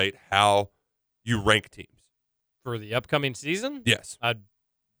formulate how you rank teams? For the upcoming season? Yes. I'd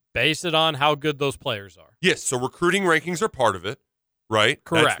base it on how good those players are. Yes, so recruiting rankings are part of it, right?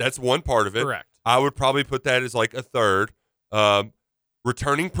 Correct. That's one part of it. Correct. I would probably put that as like a third.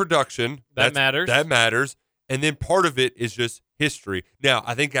 Returning production. That matters. That matters. And then part of it is just history. Now,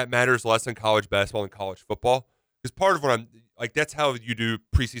 I think that matters less in college basketball and college football because part of what I'm like, that's how you do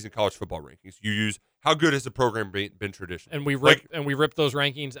preseason college football rankings. You use how good has the program been traditionally. And we rip those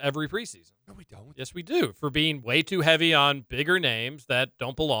rankings every preseason. No, we don't. Yes, we do. For being way too heavy on bigger names that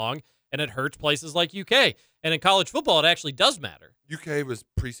don't belong, and it hurts places like UK. And in college football, it actually does matter. UK was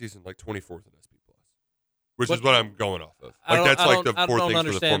preseason like 24th in SP Plus, which is what I'm going off of. Like that's like the four things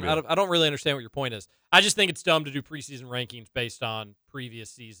for the formula. I don't really understand what your point is. I just think it's dumb to do preseason rankings based on previous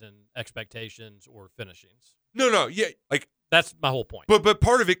season expectations or finishings. No, yeah, like that's my whole point. But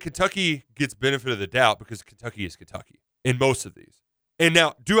part of it, Kentucky gets benefit of the doubt because Kentucky is Kentucky in most of these. And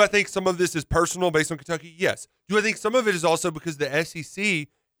now, do I think some of this is personal based on Kentucky? Yes. Do I think some of it is also because the SEC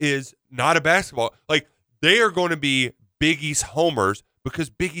is not a basketball? Like, they are going to be Big East homers because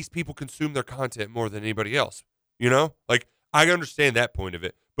Big East people consume their content more than anybody else. You know? Like, I understand that point of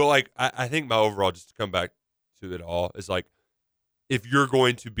it. But, like, I think my overall, just to come back to it all, is like, if you're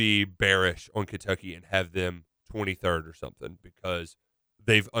going to be bearish on Kentucky and have them 23rd or something because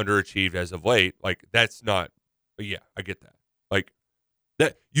they've underachieved as of late, like, that's not, yeah, I get that. Like,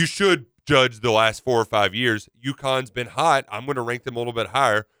 that you should judge the last 4 or 5 years. UConn's been hot. I'm going to rank them a little bit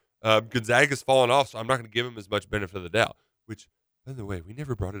higher. Gonzaga's fallen off, so I'm not going to give them as much benefit of the doubt. Which, by the way, we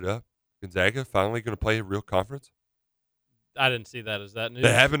never brought it up. Gonzaga finally going to play a real conference? I didn't see that. Is that news?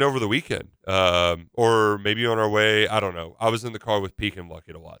 That happened over the weekend. Or maybe on our way. I don't know. I was in the car with Peak and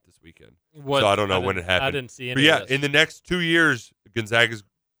Luckett a lot this weekend. So I don't know when it happened. I didn't see any But yeah, of this. in the next 2 years, Gonzaga's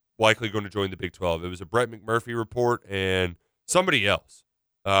likely going to join the Big 12. It was a Brett McMurphy report and somebody else.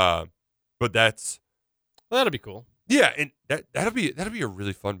 But that's... Well, that'll be cool. Yeah, and that'll be a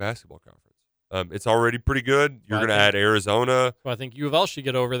really fun basketball conference. It's already pretty good. You're going to add Arizona. Well, I think U of L should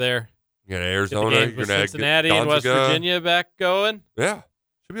get over there. You're going to Arizona. You're going to add Cincinnati and West Virginia back going. Yeah,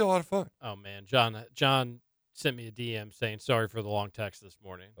 should be a lot of fun. Oh man, John sent me a DM saying sorry for the long text this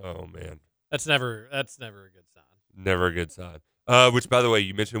morning. Oh man, that's never a good sign. Never a good sign. Which, by the way,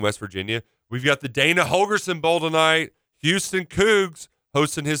 you mentioned West Virginia. We've got the Dana Holgorsen Bowl tonight. Houston Cougs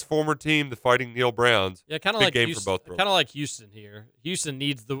hosting his former team, the Fighting Neil Browns. Yeah, kind of like Houston. Kind of like Houston here. Houston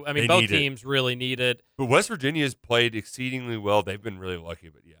needs both teams really need it. But West Virginia has played exceedingly well. They've been really lucky.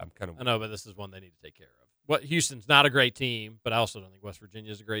 But yeah, I'm kind of. I know, but this is one they need to take care of. Houston's not a great team, but I also don't think West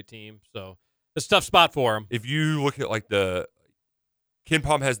Virginia is a great team. So it's a tough spot for them. If you look at like Ken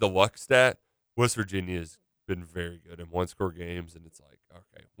Pom has the luck stat. West Virginia has been very good in one-score games, and it's like,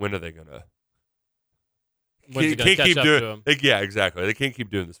 okay, when are they gonna? Can't keep doing. Yeah, exactly. They can't keep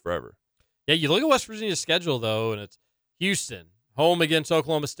doing this forever. Yeah, you look at West Virginia's schedule though, and it's Houston home against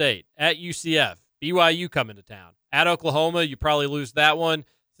Oklahoma State, at UCF, BYU coming to town, at Oklahoma. You probably lose that one.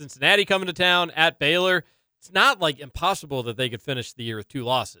 Cincinnati coming to town, at Baylor. It's not like impossible that they could finish the year with 2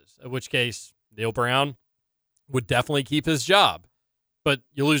 losses. In which case, Neil Brown would definitely keep his job. But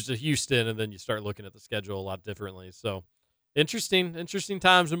you lose to Houston, and then you start looking at the schedule a lot differently. So interesting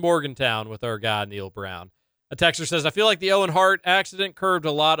times in Morgantown with our guy Neil Brown. A texter says, I feel like the Owen Hart accident curbed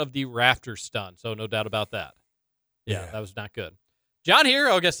a lot of the rafter stun, so no doubt about that. Yeah, that was not good. John here,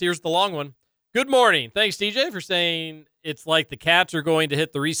 I guess here's the long one. Good morning. Thanks, DJ, for saying it's like the Cats are going to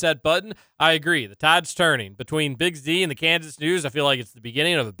hit the reset button. I agree. The tide's turning. Between Big Z and the Kansas News, I feel like it's the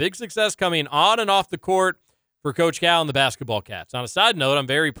beginning of a big success coming on and off the court for Coach Cal and the basketball Cats. On a side note, I'm a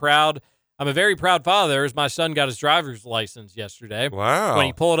very proud father as my son got his driver's license yesterday. Wow. When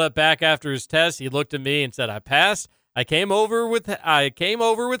he pulled up back after his test, he looked at me and said, I passed. I came over with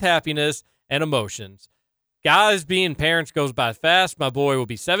happiness and emotions. Guys, being parents goes by fast. My boy will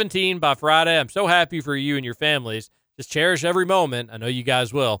be 17 by Friday. I'm so happy for you and your families. Just cherish every moment. I know you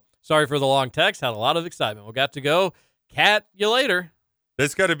guys will. Sorry for the long text. Had a lot of excitement. We got to go. Cat, you later.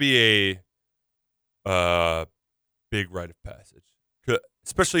 That's got to be a big rite of passage,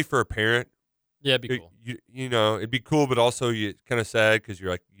 especially for a parent. Yeah, it'd be cool. You know, it'd be cool, but also you kind of sad because you're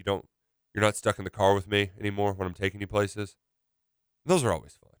like, you're not stuck in the car with me anymore when I'm taking you places. And those are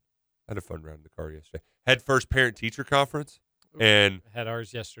always fun. I had a fun ride in the car yesterday. Had first parent-teacher conference, and had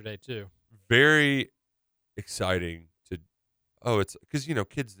ours yesterday too. Very exciting it's because,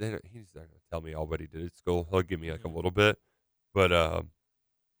 kids, he's not going to tell me all what he did at school. He'll give me like a little bit, but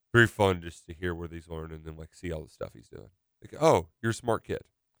very fun just to hear where he's learning and then like see all the stuff he's doing. Like, oh, you're a smart kid.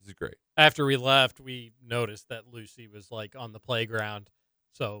 This is great. After we left, we noticed that Lucy was like on the playground.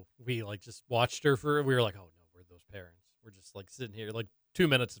 So we like just watched her we were like, oh no, we're those parents. We're just like sitting here, like 2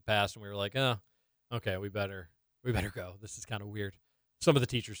 minutes had passed and we were like, oh, okay, we better go. This is kind of weird. Some of the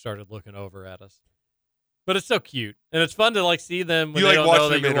teachers started looking over at us. But it's so cute. And it's fun to like see them when they don't know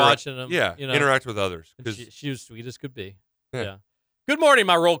that you're watching them. Yeah, interact with others. She was sweet as could be. Yeah. Good morning,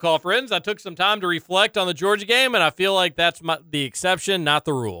 my roll call friends. I took some time to reflect on the Georgia game, and I feel like that's the exception, not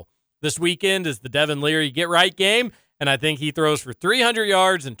the rule. This weekend is the Devin Leary get-right game, and I think he throws for 300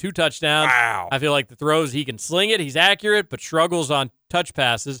 yards and 2 touchdowns. Wow. I feel like the throws, he can sling it. He's accurate, but struggles on touch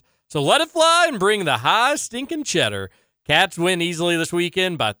passes. So let it fly and bring the high stinking cheddar. Cats win easily this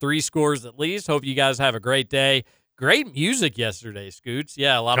weekend by 3 scores at least. Hope you guys have a great day. Great music yesterday, Scoots.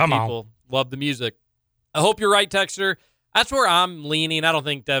 Yeah, a lot of people love the music. I hope you're right, Texter. That's where I'm leaning. I don't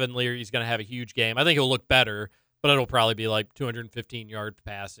think Devin Leary's going to have a huge game. I think he'll look better, but it'll probably be like 215 yards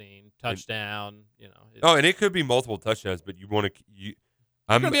passing, touchdown. And it could be multiple touchdowns, but you want to.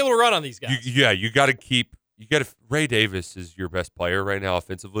 I'm going to be able to run on these guys. You got to keep. Ray Davis is your best player right now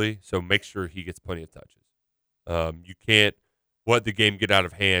offensively, so make sure he gets plenty of touches. You can't let the game get out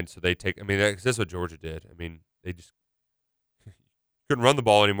of hand, so they take. I mean, that's what Georgia did. I mean, they just couldn't run the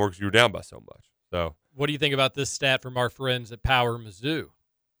ball anymore because you were down by so much. So. What do you think about this stat from our friends at Power Mizzou?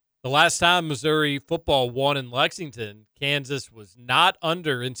 The last time Missouri football won in Lexington, Kansas was not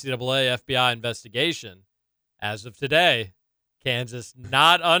under NCAA FBI investigation. As of today, Kansas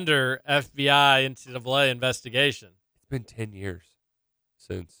not under FBI NCAA investigation. It's been 10 years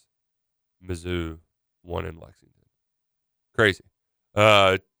since Mizzou won in Lexington. Crazy.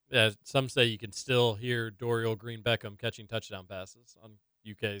 Yeah, some say you can still hear Dorial Green Beckham catching touchdown passes on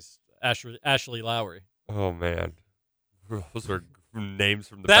UK's Ashley Lowry. Oh man, those are names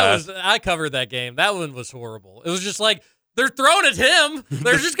from the past. I covered that game. That one was horrible. It was just like they're throwing at him.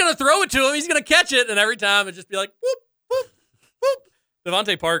 They're just gonna throw it to him. He's gonna catch it, and every time it just be like whoop whoop whoop.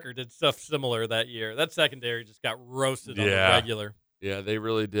 Devontae Parker did stuff similar that year. That secondary just got roasted on the regular. Yeah, they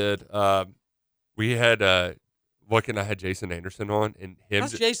really did. We had I had Jason Anderson on, and him.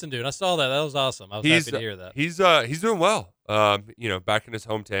 How's Jason doing? I saw that. That was awesome. I was happy to hear that. He's doing well. Back in his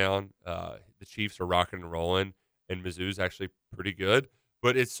hometown, the Chiefs are rocking and rolling, and Mizzou's actually pretty good.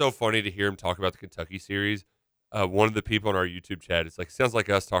 But it's so funny to hear him talk about the Kentucky series. One of the people in our YouTube chat, it's like sounds like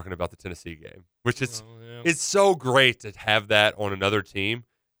us talking about the Tennessee game, which is it's so great to have that on another team,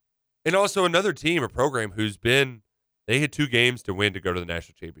 and also another team or program they had 2 games to win to go to the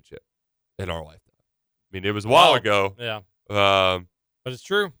national championship in our lifetime. I mean, it was a while ago. Yeah. But it's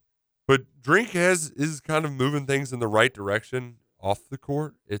true. But Drink is kind of moving things in the right direction off the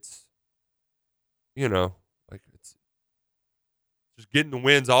court. It's, it's just getting the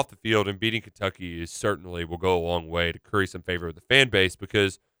wins off the field and beating Kentucky certainly will go a long way to curry some favor with the fan base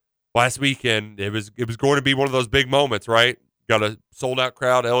because last weekend it was going to be one of those big moments, right? Got a sold-out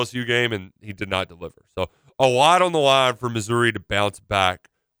crowd LSU game, and he did not deliver. So a lot on the line for Missouri to bounce back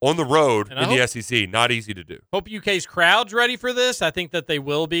on the road in the SEC. Not easy to do. Hope UK's crowd's ready for this. I think that they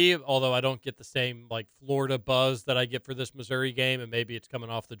will be, although I don't get the same Florida buzz that I get for this Missouri game, and maybe it's coming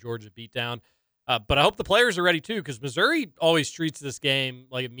off the Georgia beatdown. But I hope the players are ready too, because Missouri always treats this game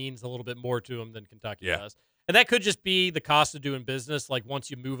like it means a little bit more to them than Kentucky does. And that could just be the cost of doing business. Like once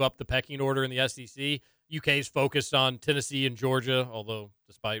you move up the pecking order in the SEC, UK's focused on Tennessee and Georgia, although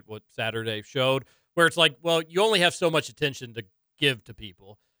despite what Saturday showed, where it's like, well, you only have so much attention to give to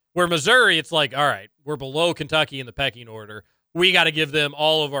people. Where Missouri, it's like, all right, we're below Kentucky in the pecking order. We got to give them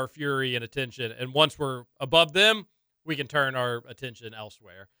all of our fury and attention. And once we're above them, we can turn our attention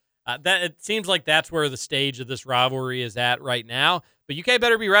elsewhere. That it seems like that's where the stage of this rivalry is at right now. But UK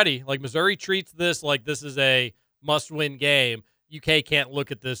better be ready. Like, Missouri treats this like this is a must-win game. UK can't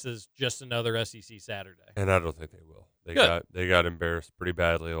look at this as just another SEC Saturday. And I don't think they will. They got embarrassed pretty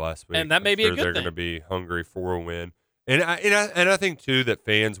badly last week. And that may be a good thing. They're going to be hungry for a win. And I think too that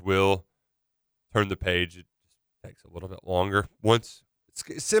fans will turn the page. It takes a little bit longer. Once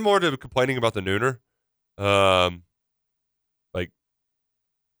it's similar to complaining about the Nooner. Like,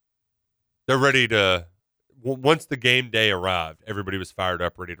 they're ready to. Once the game day arrived, everybody was fired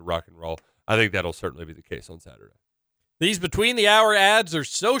up, ready to rock and roll. I think that'll certainly be the case on Saturday. These between-the-hour ads are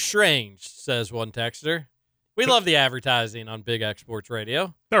so strange, says one texter. We love the advertising on Big X Sports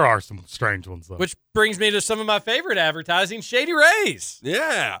Radio. There are some strange ones, though. Which brings me to some of my favorite advertising, Shady Rays.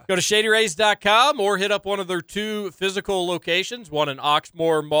 Yeah. Go to ShadyRays.com or hit up one of their 2 physical locations, one in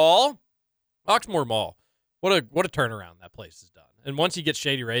Oxmoor Mall. Oxmoor Mall. What a turnaround that place has done. And once you get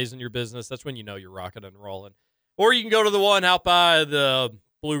Shady Rays in your business, that's when you know you're rocking and rolling. Or you can go to the one out by the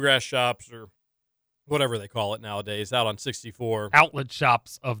Bluegrass Shops or whatever they call it nowadays, out on 64. Outlet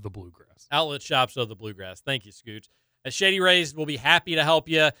Shops of the Bluegrass. Outlet Shops of the Bluegrass. Thank you, Scooch. Shady Rays will be happy to help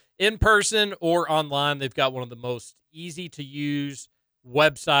you in person or online. They've got one of the most easy-to-use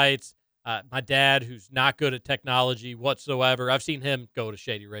websites. My dad, who's not good at technology whatsoever, I've seen him go to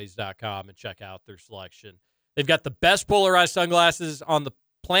ShadyRays.com and check out their selection. They've got the best polarized sunglasses on the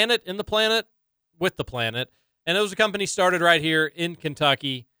planet, with the planet. And it was a company started right here in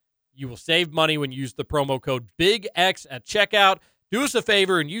Kentucky. You will save money when you use the promo code BIGX at checkout. Do us a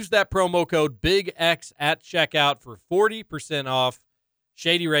favor and use that promo code BIGX at checkout for 40% off.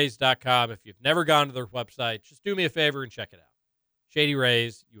 ShadyRays.com. If you've never gone to their website, just do me a favor and check it out. Shady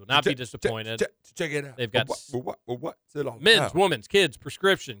Rays, you will not be disappointed. Check it out. They've got what's it all men's, about? women's, kids,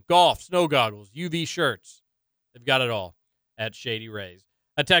 prescription, golf, snow goggles, UV shirts. They've got it all at Shady Rays.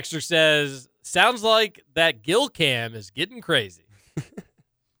 A texter says, sounds like that Gil cam is getting crazy.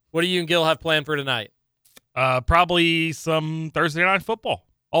 What do you and Gil have planned for tonight? Probably some Thursday night football.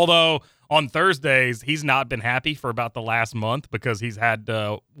 Although on Thursdays, he's not been happy for about the last month because he's had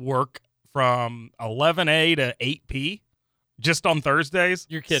to work from 11A to 8P just on Thursdays.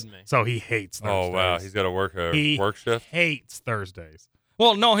 You're kidding me. So he hates Thursdays. Oh, wow. He's got to work a work shift? He hates Thursdays.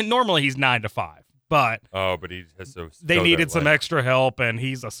 Well, no, normally he's 9 to 5. But he has to. They needed some extra help, and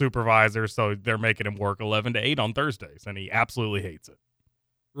he's a supervisor, so they're making him work 11 to 8 on Thursdays, and he absolutely hates it.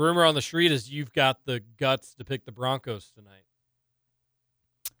 Rumor on the street is you've got the guts to pick the Broncos tonight.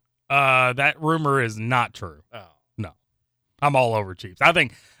 That rumor is not true. Oh. No. I'm all over Chiefs.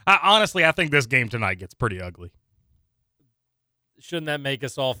 Honestly, I think this game tonight gets pretty ugly. Shouldn't that make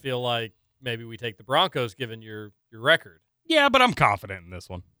us all feel like maybe we take the Broncos given your record? Yeah, but I'm confident in this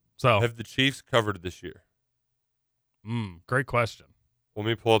one. So have the Chiefs covered this year? Great question. Let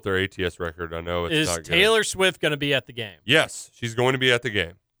me pull up their ATS record. I know it's not good. Is Taylor Swift going to be at the game? Yes, she's going to be at the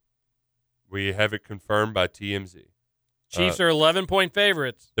game. We have it confirmed by TMZ. Chiefs are 11-point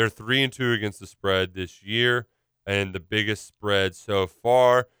favorites. They're 3-2 against the spread this year, and the biggest spread so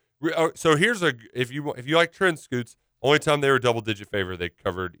far. So here's if you like trend, Scoots. Only time they were double-digit favorite, they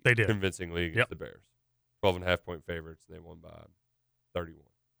covered convincingly against the Bears. 12.5-point favorites, and they won by 31.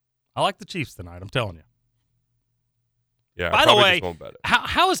 I like the Chiefs tonight. I'm telling you. Yeah. By the way,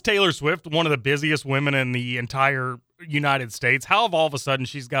 how is Taylor Swift one of the busiest women in the entire United States? How have all of a sudden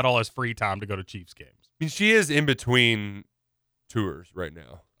she's got all this free time to go to Chiefs games? I mean, she is in between tours right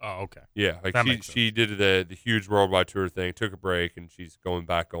now. Oh, okay. Yeah, like she did the huge worldwide tour thing, took a break, and she's going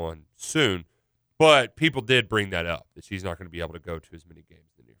back on soon. But people did bring that up, that she's not going to be able to go to as many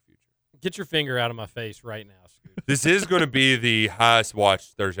games in the near future. Get your finger out of my face right now, Scoot. This is going to be the highest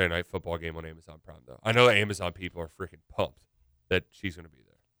watched Thursday night football game on Amazon Prime, though. I know the Amazon people are freaking pumped that she's going to be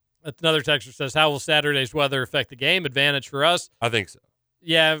there. Another texter says, how will Saturday's weather affect the game? Advantage for us? I think so.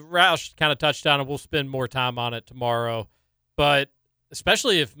 Yeah, Roush kind of touched on it. We'll spend more time on it tomorrow. But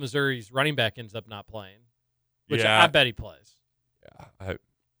especially if Missouri's running back ends up not playing, which I bet he plays. Yeah.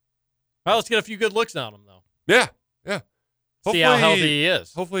 Well, let's get a few good looks on him, though. Yeah. See how healthy he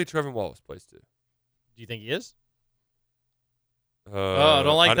is. Hopefully Trevin Wallace plays, too. Do you think he is? I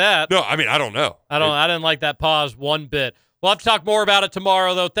don't like that. No, I mean, I don't know. I didn't like that pause one bit. We'll have to talk more about it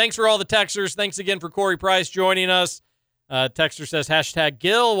tomorrow, though. Thanks for all the texters. Thanks again for Corey Price joining us. Texter says,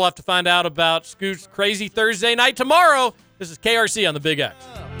 #Gil. We'll have to find out about Scoot's crazy Thursday night tomorrow. This is KRC on the Big X.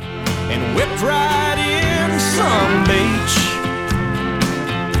 And whipped right